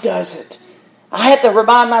 God does it. I have to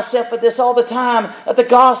remind myself of this all the time, of the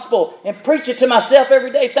gospel, and preach it to myself every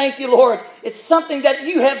day. Thank you, Lord. It's something that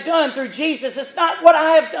you have done through Jesus. It's not what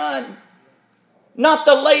I have done. Not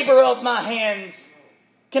the labor of my hands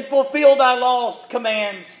can fulfill thy law's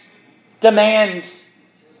commands, demands.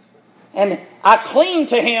 And I cling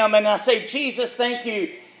to Him and I say, Jesus, thank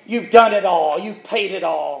you. You've done it all. You've paid it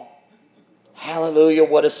all. Hallelujah,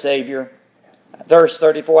 what a Savior. Verse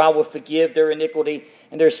 34, I will forgive their iniquity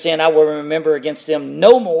and their sin I will remember against them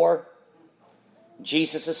no more.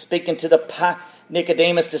 Jesus is speaking to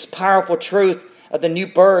Nicodemus this powerful truth of the new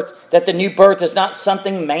birth, that the new birth is not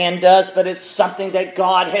something man does, but it's something that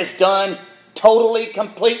God has done totally,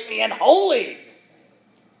 completely, and wholly.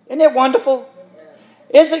 Isn't it wonderful?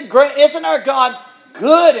 Isn't our God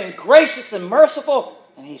good and gracious and merciful?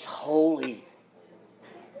 And He's holy.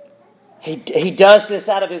 He does this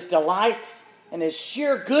out of His delight and His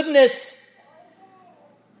sheer goodness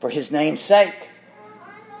for His name's sake.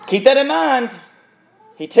 Keep that in mind.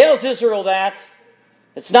 He tells Israel that.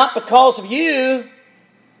 It's not because of you.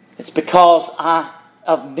 It's because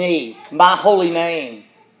of me, my holy name.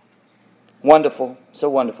 Wonderful. So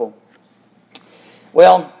wonderful.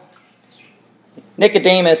 Well,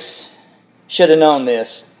 Nicodemus should have known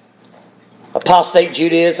this. Apostate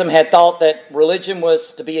Judaism had thought that religion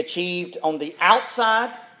was to be achieved on the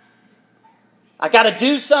outside. I got to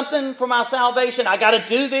do something for my salvation. I got to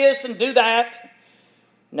do this and do that.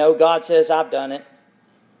 No, God says, I've done it.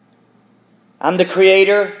 I'm the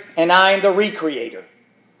creator and I am the recreator.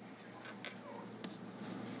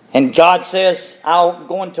 And God says, I'm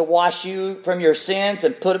going to wash you from your sins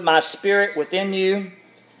and put my spirit within you,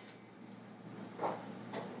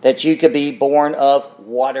 that you could be born of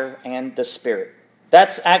water and the Spirit.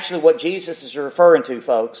 That's actually what Jesus is referring to,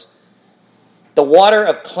 folks. The water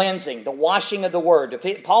of cleansing, the washing of the Word.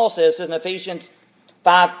 Paul says in Ephesians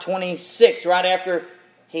 5:26, right after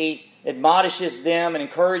he admonishes them and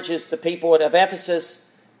encourages the people of Ephesus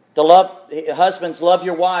to love, husbands, love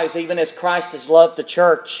your wives, even as Christ has loved the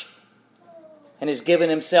church and has given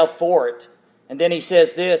Himself for it. And then he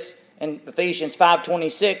says this in Ephesians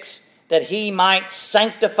 5:26, that He might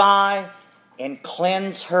sanctify and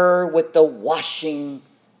cleanse her with the washing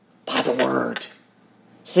by the Word.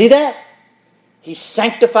 See that? He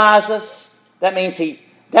sanctifies us. That means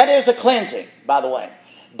that is a cleansing, by the way.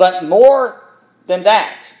 But more than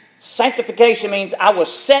that, sanctification means I will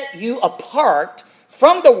set you apart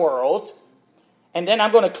from the world, and then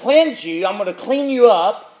I'm going to cleanse you. I'm going to clean you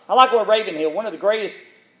up. I like what Ravenhill,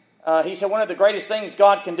 he said one of the greatest things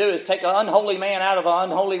God can do is take an unholy man out of an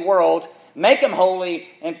unholy world, make him holy,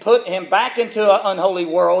 and put him back into an unholy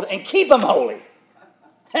world and keep him holy.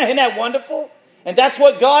 Isn't that wonderful? And that's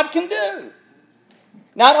what God can do.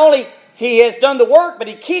 Not only He has done the work, but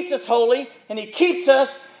He keeps us holy, and He keeps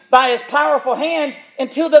us by His powerful hand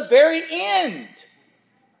until the very end.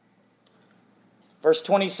 Verse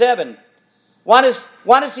 27. Why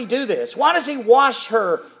does He do this? Why does He wash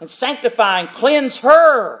her and sanctify and cleanse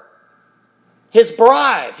her? His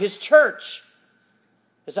bride, His church,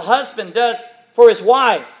 as a husband does for his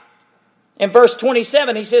wife. In verse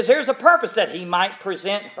 27, He says, here's a purpose, that He might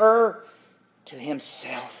present her to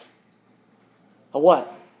Himself. A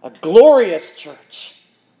what? A glorious church.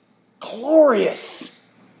 Glorious.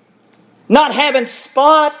 Not having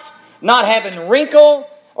spot, not having wrinkle,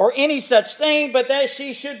 or any such thing, but that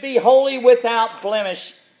she should be holy without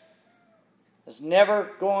blemish. There's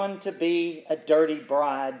never going to be a dirty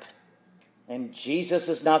bride. And Jesus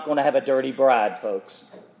is not going to have a dirty bride, folks.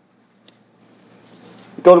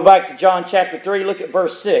 Go back to John chapter 3, look at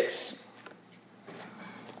verse 6.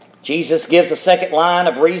 Jesus gives a second line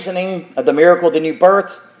of reasoning of the miracle of the new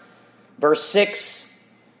birth. Verse 6,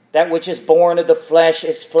 That which is born of the flesh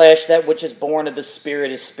is flesh. That which is born of the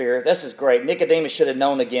Spirit is spirit. This is great. Nicodemus should have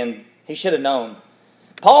known again. He should have known.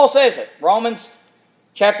 Paul says it. Romans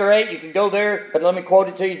chapter 8. You can go there, but let me quote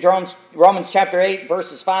it to you. Romans chapter 8,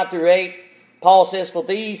 verses 5 through 8. Paul says, For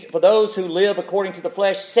those who live according to the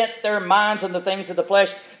flesh set their minds on the things of the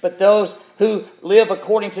flesh, but those who live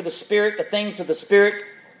according to the Spirit, the things of the Spirit.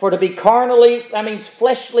 For to be carnally, that means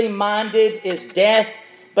fleshly minded, is death,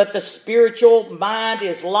 but the spiritual mind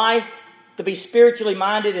is life. To be spiritually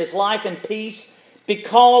minded is life and peace,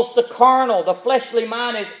 because the carnal, the fleshly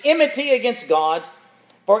mind is enmity against God,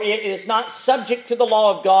 for it is not subject to the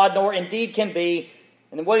law of God, nor indeed can be.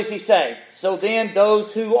 And then what does he say? So then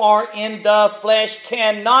those who are in the flesh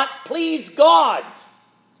cannot please God.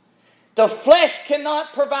 The flesh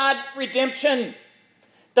cannot provide redemption.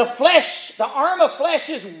 The flesh, the arm of flesh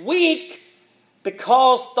is weak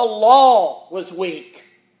because the law was weak.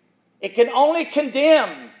 It can only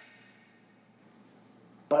condemn.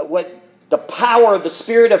 But what the power of the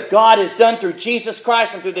Spirit of God has done through Jesus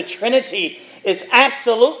Christ and through the Trinity is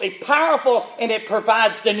absolutely powerful, and it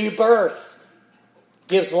provides the new birth. It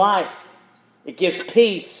gives life. It gives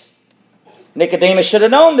peace. Nicodemus should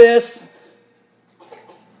have known this.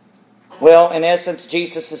 Well, in essence,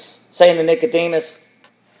 Jesus is saying to Nicodemus,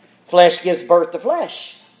 flesh gives birth to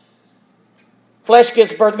flesh. Flesh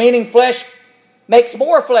gives birth, meaning flesh makes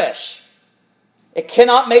more flesh. It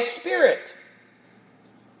cannot make spirit.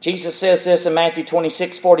 Jesus says this in Matthew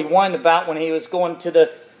 26:41 about when he was going to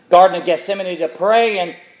the Garden of Gethsemane to pray,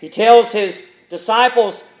 and he tells his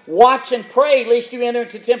disciples, watch and pray lest you enter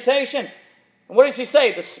into temptation. And what does he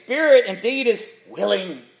say? The spirit indeed is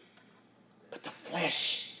willing, but the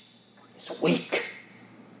flesh is weak.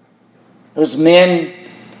 Those men,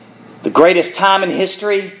 the greatest time in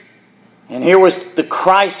history, and here was the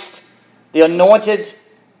Christ, the anointed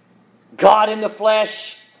God in the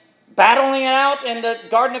flesh, battling it out in the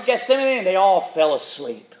Garden of Gethsemane, and they all fell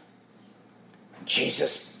asleep.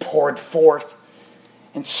 Jesus poured forth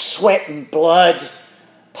in sweat and blood,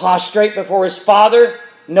 prostrate before his Father,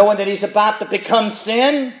 knowing that he's about to become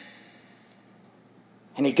sin.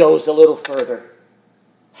 And he goes a little further.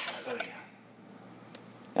 Hallelujah.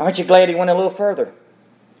 Aren't you glad he went a little further?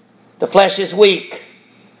 The flesh is weak.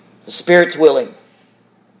 The Spirit's willing.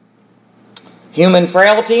 Human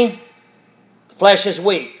frailty. The flesh is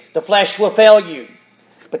weak. The flesh will fail you.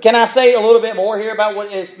 But can I say a little bit more here about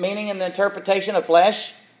what is meaning in the interpretation of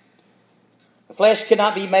flesh? The flesh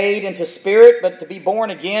cannot be made into spirit, but to be born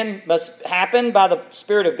again must happen by the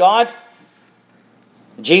Spirit of God.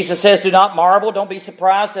 Jesus says, do not marvel, don't be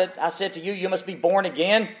surprised that I said to you, you must be born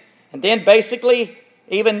again. And then basically,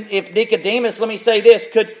 even if Nicodemus, let me say this,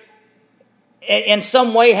 could in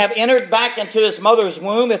some way have entered back into his mother's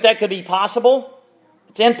womb, if that could be possible.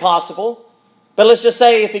 It's impossible. But let's just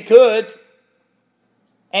say if he could,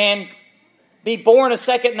 and be born a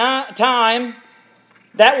second time,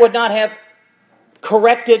 that would not have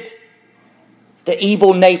corrected the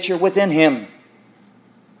evil nature within him.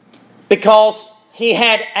 Because he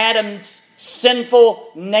had Adam's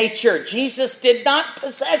sinful nature. Jesus did not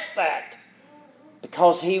possess that.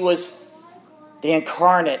 Because he was the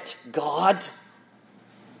incarnate God.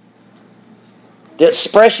 The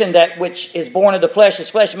expression that which is born of the flesh is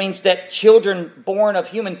flesh means that children born of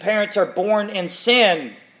human parents are born in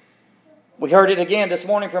sin. We heard it again this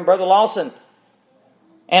morning from Brother Lawson.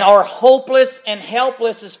 And are hopeless and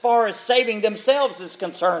helpless as far as saving themselves is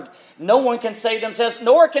concerned. No one can save themselves,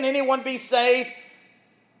 nor can anyone be saved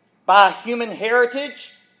by human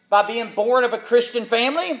heritage, by being born of a Christian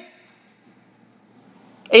family.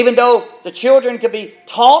 Even though the children could be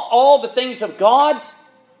taught all the things of God,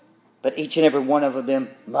 but each and every one of them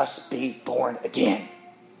must be born again.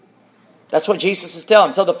 That's what Jesus is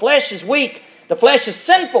telling. So the flesh is weak. The flesh is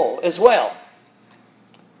sinful as well.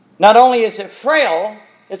 Not only is it frail,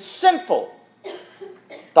 it's sinful.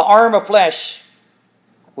 The arm of flesh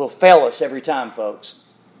will fail us every time, folks.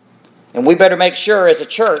 And we better make sure as a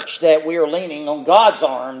church that we are leaning on God's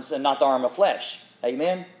arms and not the arm of flesh.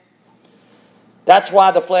 Amen? That's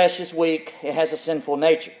why the flesh is weak. It has a sinful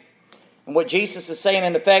nature. And what Jesus is saying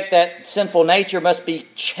in effect, that sinful nature must be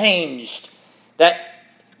changed. That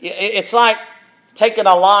it's like taking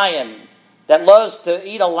a lion that loves to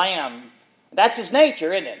eat a lamb. That's his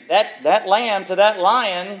nature, isn't it? That lamb to that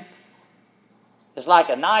lion is like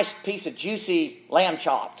a nice piece of juicy lamb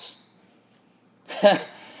chops.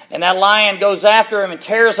 And that lion goes after him and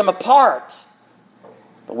tears him apart.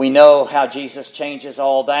 But we know how Jesus changes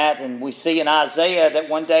all that. And we see in Isaiah that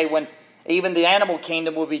one day when even the animal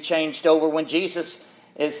kingdom will be changed over, when Jesus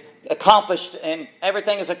is accomplished and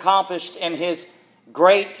everything is accomplished in his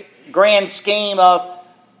great grand scheme of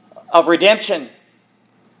of redemption.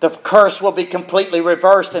 The curse will be completely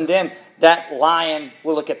reversed, and then that lion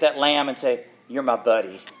will look at that lamb and say, "You're my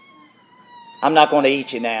buddy. I'm not going to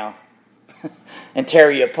eat you now and tear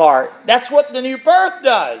you apart." That's what the new birth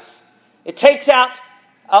does. It takes out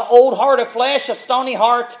an old heart of flesh, a stony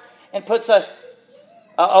heart, and puts a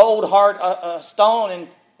old heart, a stone,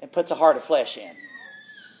 and puts a heart of flesh in.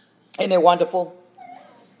 Isn't it wonderful?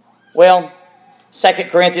 Well, 2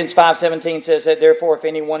 Corinthians 5:17 says that, "Therefore, if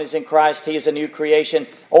anyone is in Christ, he is a new creation.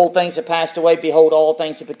 Old things have passed away. Behold, all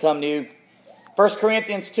things have become new." 1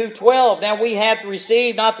 Corinthians 2:12, "Now we have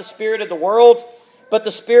received not the spirit of the world, but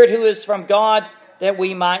the Spirit who is from God, that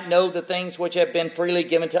we might know the things which have been freely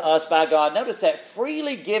given to us by God." Notice that,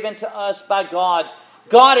 freely given to us by God.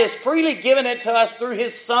 God has freely given it to us through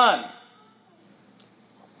His Son.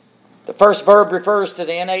 The first verb refers to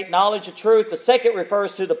the innate knowledge of truth. The second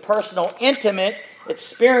refers to the personal, intimate,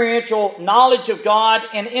 experiential knowledge of God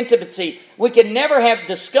and intimacy. We can never have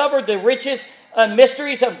discovered the riches and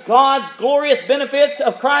mysteries of God's glorious benefits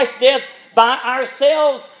of Christ's death by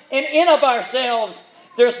ourselves and in of ourselves.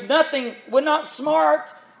 There's nothing, we're not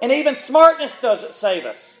smart, and even smartness doesn't save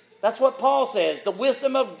us. That's what Paul says. The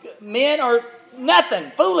wisdom of men are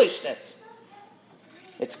nothing, foolishness.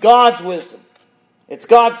 It's God's wisdom. It's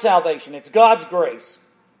God's salvation. It's God's grace.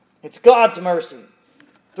 It's God's mercy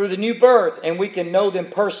through the new birth, and we can know them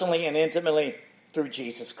personally and intimately through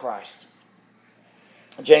Jesus Christ.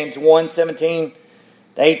 James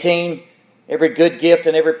 1:17-18, "Every good gift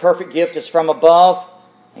and every perfect gift is from above,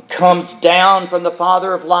 and comes down from the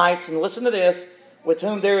Father of lights." And listen to this, "with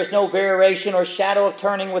whom there is no variation or shadow of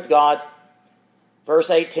turning with God." Verse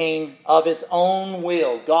 18, "Of His own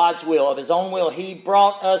will," God's will, "of His own will, He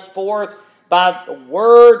brought us forth by the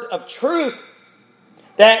word of truth,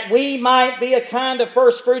 that we might be a kind of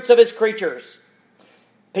first fruits of His creatures."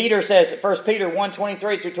 Peter says at 1 Peter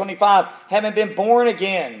 1:23-25, "Having been born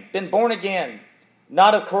again,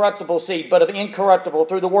 not of corruptible seed, but of incorruptible,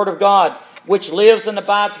 through the word of God, which lives and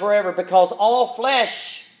abides forever, because all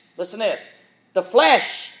flesh," listen to this, "the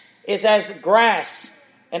flesh is as grass,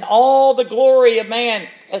 and all the glory of man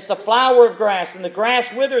as the flower of grass. And the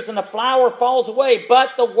grass withers and the flower falls away,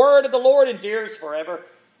 but the word of the Lord endures forever."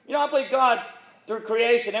 You know, I believe God, through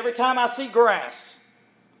creation, every time I see grass,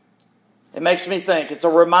 it makes me think. It's a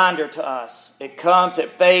reminder to us. It comes,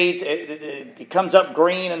 it fades, it comes up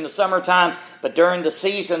green in the summertime, but during the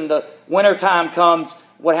season, the wintertime comes,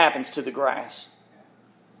 what happens to the grass?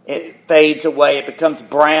 It fades away, it becomes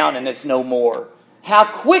brown, and it's no more. How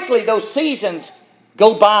quickly those seasons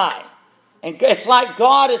go by. And it's like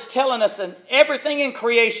God is telling us in everything in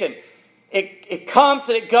creation, it comes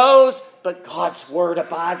and it goes, but God's word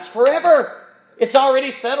abides forever. It's already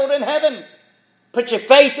settled in heaven. Put your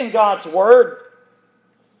faith in God's word.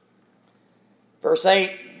 Verse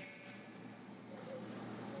 8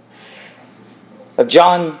 of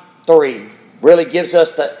John 3 really gives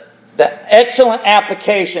us the excellent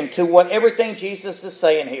application to what everything Jesus is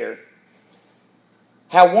saying here.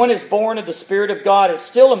 How one is born of the Spirit of God is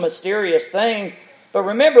still a mysterious thing. But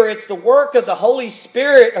remember, it's the work of the Holy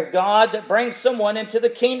Spirit of God that brings someone into the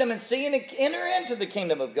kingdom and enter into the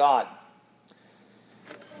kingdom of God.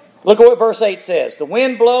 Look at what verse 8 says. "The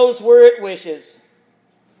wind blows where it wishes.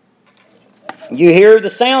 You hear the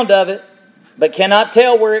sound of it, but cannot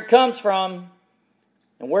tell where it comes from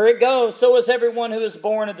and where it goes. So is everyone who is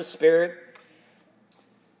born of the Spirit."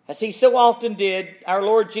 As He so often did, our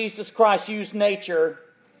Lord Jesus Christ used nature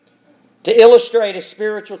to illustrate a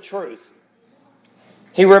spiritual truth.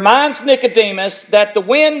 He reminds Nicodemus that the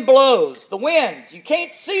wind blows. The wind, you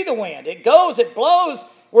can't see the wind. It goes, it blows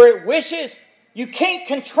where it wishes. You can't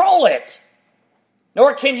control it.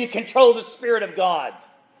 Nor can you control the Spirit of God.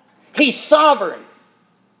 He's sovereign.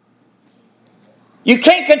 You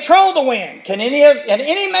can't control the wind. Can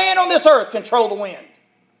any man on this earth control the wind?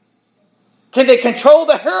 Can they control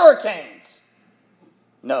the hurricanes?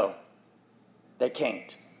 No, they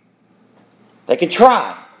can't. They can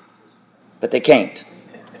try, but they can't.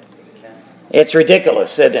 It's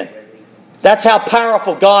ridiculous, isn't it? That's how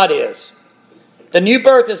powerful God is. The new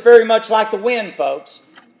birth is very much like the wind, folks.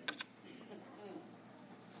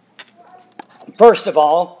 First of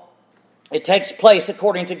all, it takes place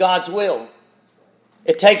according to God's will.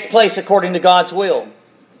 It takes place according to God's will.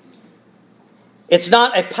 It's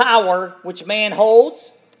not a power which man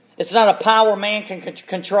holds. It's not a power man can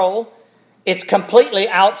control. It's completely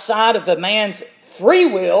outside of the man's free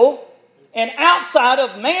will and outside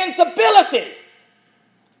of man's ability.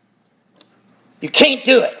 You can't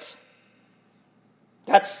do it.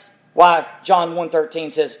 That's why John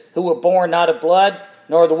 1:13 says, "Who were born not of blood,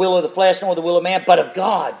 nor the will of the flesh, nor the will of man, but of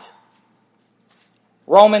God."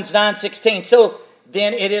 Romans 9:16. So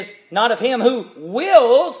then it is not of him who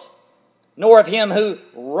wills, nor of him who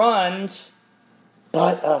runs,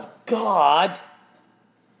 but of God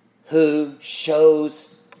who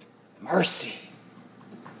shows mercy.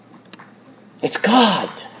 It's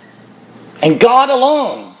God. And God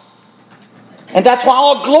alone. And that's why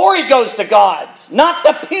all glory goes to God, not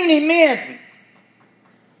the puny men.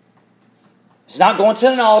 It's not going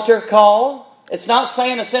to an altar call. It's not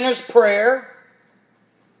saying a sinner's prayer.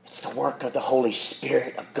 It's the work of the Holy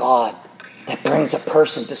Spirit of God that brings a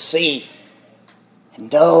person to see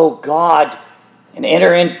and know God and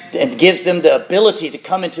enter in and gives them the ability to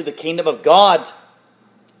come into the kingdom of God.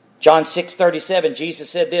 John 6:37, Jesus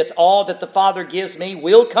said this, all that the Father gives me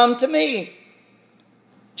will come to me.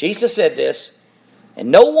 Jesus said this,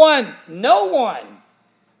 and the one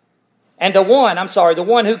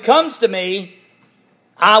who comes to me,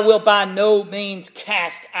 I will by no means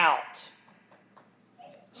cast out.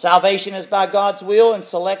 Salvation is by God's will and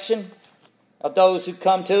selection of those who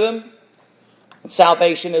come to Him. And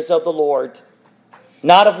salvation is of the Lord,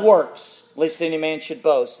 not of works, lest any man should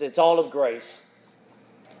boast. It's all of grace.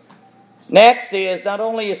 Next is, not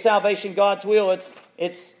only is salvation God's will,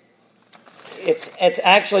 it's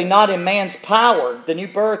actually not in man's power. The new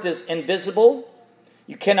birth is invisible.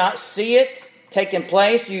 You cannot see it taking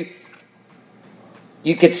place.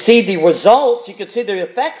 You could see the results. You could see the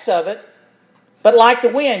effects of it. But like the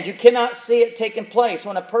wind, you cannot see it taking place.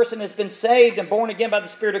 When a person has been saved and born again by the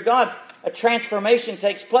Spirit of God, a transformation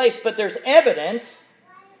takes place. But there's evidence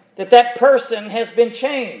that that person has been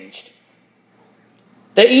changed.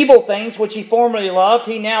 The evil things which he formerly loved,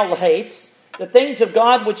 he now hates. The things of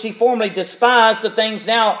God which he formerly despised, the things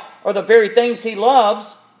now are the very things he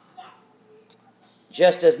loves.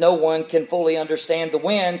 Just as no one can fully understand the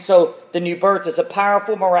wind, so the new birth is a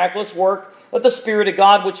powerful, miraculous work of the Spirit of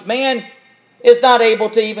God, which man is not able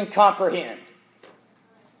to even comprehend.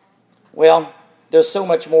 Well, there's so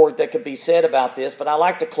much more that could be said about this, but I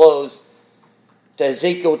like to close to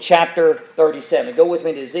Ezekiel chapter 37. Go with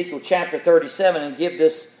me to Ezekiel chapter 37 and give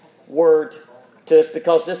this word to us,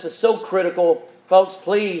 because this is so critical. Folks,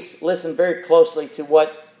 please listen very closely to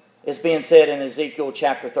what is being said in Ezekiel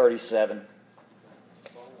chapter 37.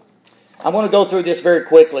 I'm going to go through this very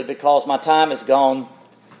quickly because my time is gone.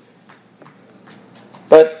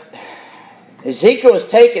 But Ezekiel is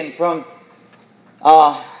taken from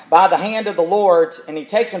by the hand of the Lord, and he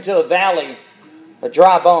takes him to a valley of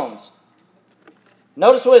dry bones.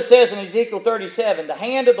 Notice what it says in Ezekiel 37. The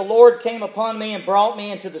hand of the Lord came upon me and brought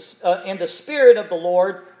me into in the spirit of the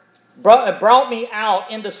Lord, brought me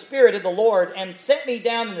out in the spirit of the Lord, and set me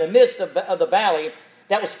down in the midst of the valley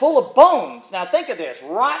that was full of bones. Now think of this,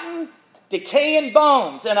 rotten, decaying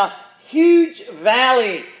bones in a huge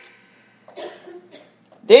valley.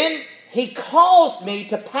 Then he caused me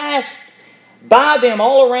to pass by them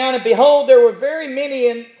all around, and behold, there were very many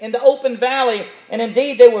in the open valley, and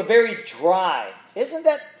indeed they were very dry. Isn't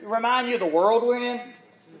that remind you of the world we're in?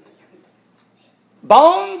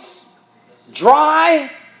 Bones,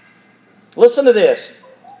 dry. Listen to this.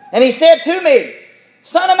 And he said to me,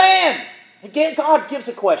 Son of man. Again, God gives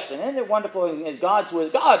a question. Isn't it wonderful in God's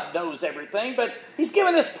wisdom? God knows everything, but He's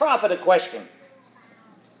giving this prophet a question.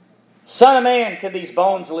 Son of man, can these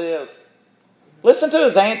bones live? Listen to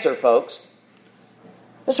his answer, folks.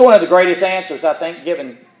 This is one of the greatest answers, I think,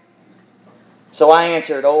 given. So I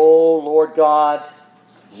answered, Oh, Lord God,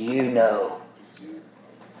 you know.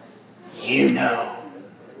 You know.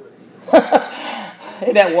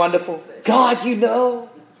 Isn't that wonderful? God, you know.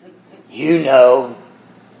 You know.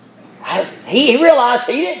 He realized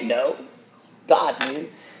he didn't know. God knew.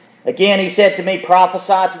 Again, he said to me,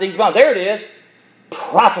 prophesy to these bones. There it is.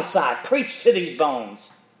 Prophesy. Preach to these bones.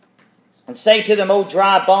 And say to them, O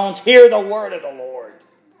dry bones, hear the word of the Lord.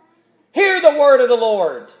 Hear the word of the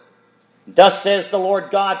Lord. Thus says the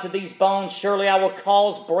Lord God to these bones, surely I will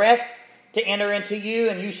cause breath to enter into you,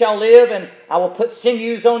 and you shall live, and I will put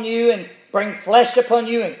sinews on you, and bring flesh upon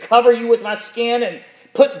you, and cover you with my skin, and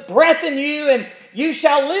put breath in you, and you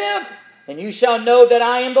shall live, and you shall know that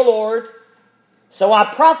I am the Lord. So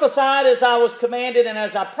I prophesied as I was commanded, and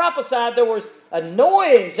as I prophesied, there was a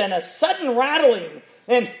noise and a sudden rattling,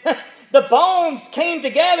 and the bones came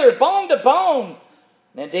together, bone to bone.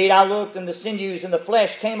 And indeed, I looked, and the sinews and the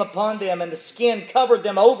flesh came upon them, and the skin covered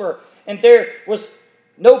them over, and there was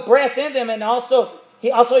no breath in them. And also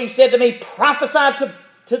he said to me, prophesy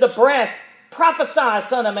to the breath, prophesy,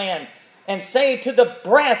 son of man, and say to the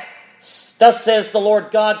breath, thus says the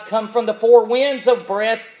Lord God, come from the four winds of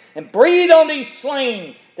breath, and breathe on these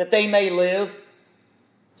slain, that they may live.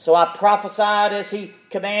 So I prophesied as he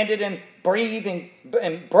commanded, and breathed,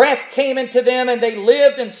 and breath came into them, and they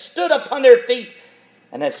lived and stood upon their feet,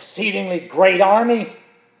 an exceedingly great army.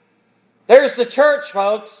 There's the church,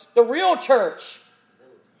 folks, the real church.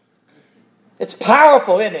 It's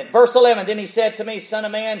powerful, isn't it? Verse 11, then he said to me, Son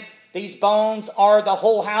of man, these bones are the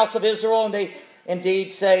whole house of Israel, and they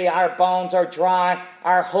indeed say, our bones are dry,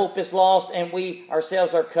 our hope is lost, and we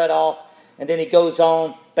ourselves are cut off. And then he goes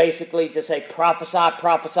on basically to say, prophesy,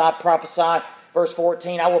 prophesy, prophesy. Verse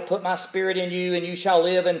 14, I will put my spirit in you, and you shall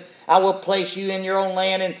live, and I will place you in your own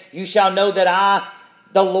land, and you shall know that I,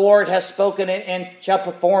 the Lord, has spoken it and shall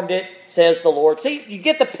perform it, says the Lord. See, you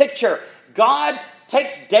get the picture. God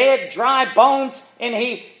takes dead, dry bones, and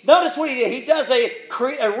notice what he did. He does a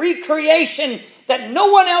recreation that no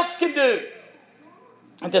one else can do.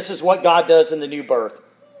 And this is what God does in the new birth.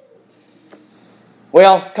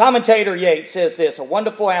 Well, commentator Yates says this, a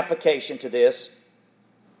wonderful application to this.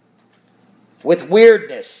 With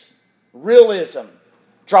weirdness, realism,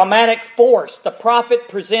 dramatic force, the prophet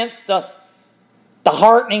presents the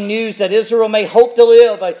heartening news that Israel may hope to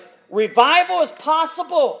live. A revival is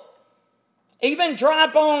possible. Even dry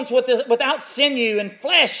bones without sinew and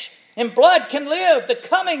flesh and blood can live. The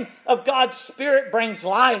coming of God's Spirit brings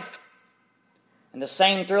life. And the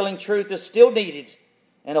same thrilling truth is still needed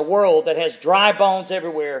in a world that has dry bones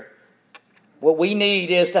everywhere. What we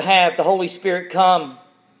need is to have the Holy Spirit come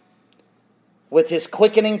with His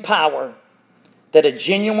quickening power, that a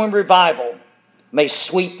genuine revival may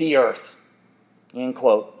sweep the earth. End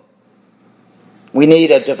quote. We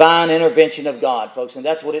need a divine intervention of God, folks, and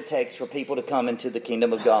that's what it takes for people to come into the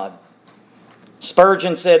kingdom of God.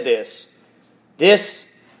 Spurgeon said this,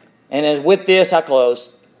 and with this I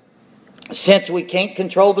close, since we can't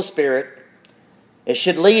control the Spirit, it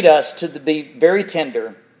should lead us to be very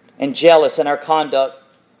tender and jealous in our conduct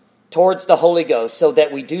towards the Holy Ghost, so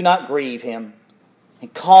that we do not grieve Him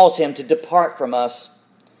and cause Him to depart from us.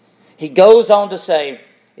 He goes on to say,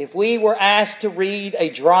 if we were asked to read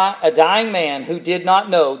a dying man who did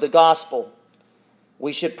not know the gospel,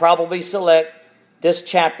 we should probably select this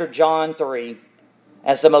chapter, John 3,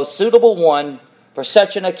 as the most suitable one for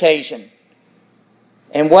such an occasion.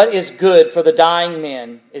 And what is good for the dying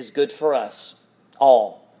men is good for us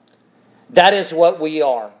all. That is what we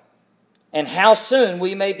are. And how soon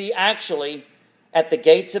we may be actually at the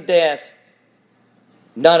gates of death,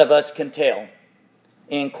 none of us can tell.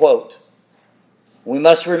 End quote. We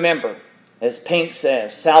must remember, as Pink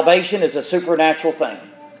says, salvation is a supernatural thing.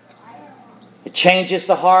 It changes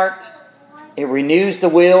the heart. It renews the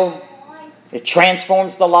will. It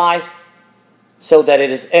transforms the life so that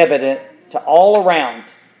it is evident to all around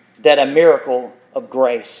that a miracle of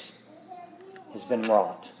grace has been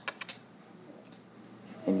wrought.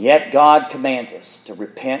 And yet God commands us to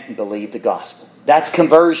repent and believe the gospel. That's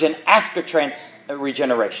conversion after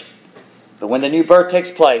regeneration. But when the new birth takes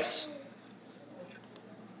place,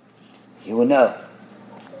 you will know,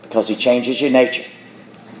 because He changes your nature.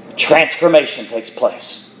 Transformation takes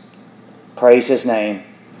place. Praise His name.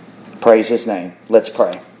 Praise His name. Let's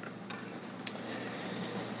pray.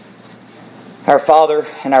 Our Father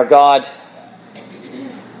and our God,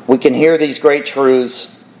 we can hear these great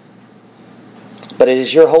truths, but it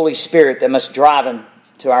is your Holy Spirit that must drive them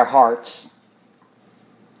to our hearts.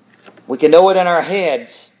 We can know it in our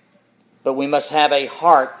heads, but we must have a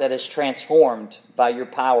heart that is transformed by your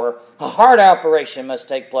power. A heart operation must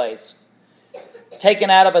take place.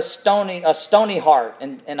 Taken out of a stony heart,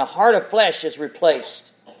 and a heart of flesh is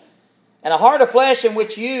replaced. And a heart of flesh in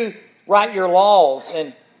which you write your laws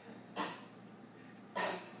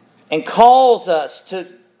and calls us to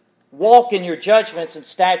walk in your judgments and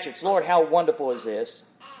statutes. Lord, how wonderful is this?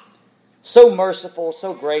 So merciful,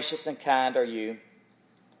 so gracious and kind are you.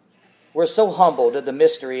 We're so humbled at the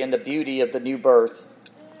mystery and the beauty of the new birth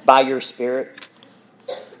by your Spirit.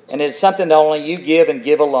 And it's something that only you give and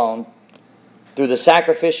give alone through the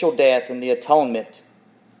sacrificial death and the atonement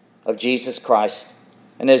of Jesus Christ.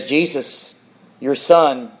 And as Jesus, your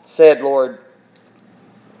Son, said, Lord,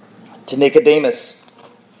 to Nicodemus,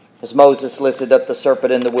 as Moses lifted up the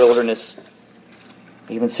serpent in the wilderness,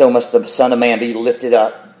 even so must the Son of Man be lifted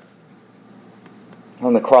up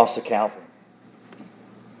on the cross of Calvary.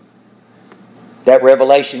 That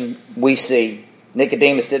revelation we see.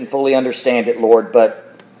 Nicodemus didn't fully understand it, Lord,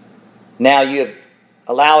 but now you have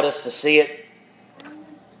allowed us to see it.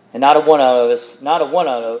 And not a one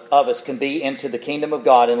of us can be into the kingdom of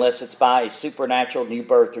God unless it's by a supernatural new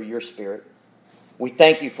birth through your Spirit. We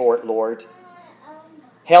thank you for it, Lord.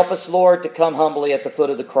 Help us, Lord, to come humbly at the foot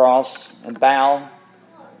of the cross and bow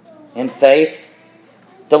in faith,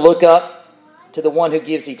 to look up to the one who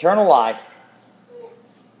gives eternal life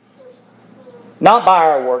Not by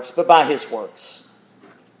our works, but by His works.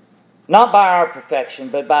 Not by our perfection,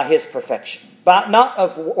 but by His perfection. Not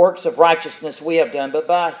of works of righteousness we have done, but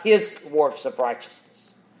by His works of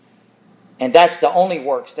righteousness. And that's the only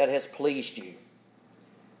works that has pleased you.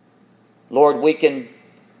 Lord, we can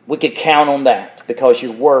count on that because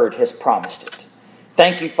your word has promised it.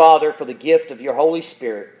 Thank you, Father, for the gift of your Holy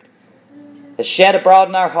Spirit that's shed abroad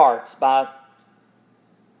in our hearts by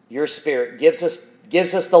your Spirit. Gives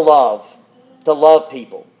us the love to love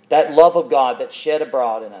people. That love of God that's shed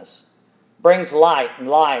abroad in us brings light and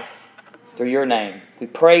life through your name. We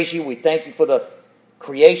praise you. We thank you for the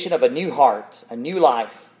creation of a new heart, a new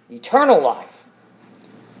life, eternal life.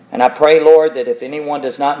 And I pray, Lord, that if anyone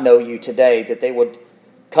does not know you today, that they would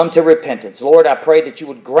come to repentance. Lord, I pray that you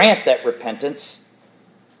would grant that repentance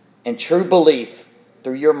and true belief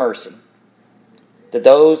through your mercy to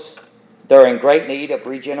those that are in great need of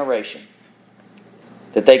regeneration,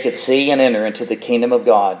 that they could see and enter into the kingdom of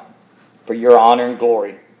God for your honor and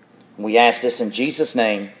glory. And we ask this in Jesus'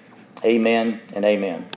 name. Amen and amen.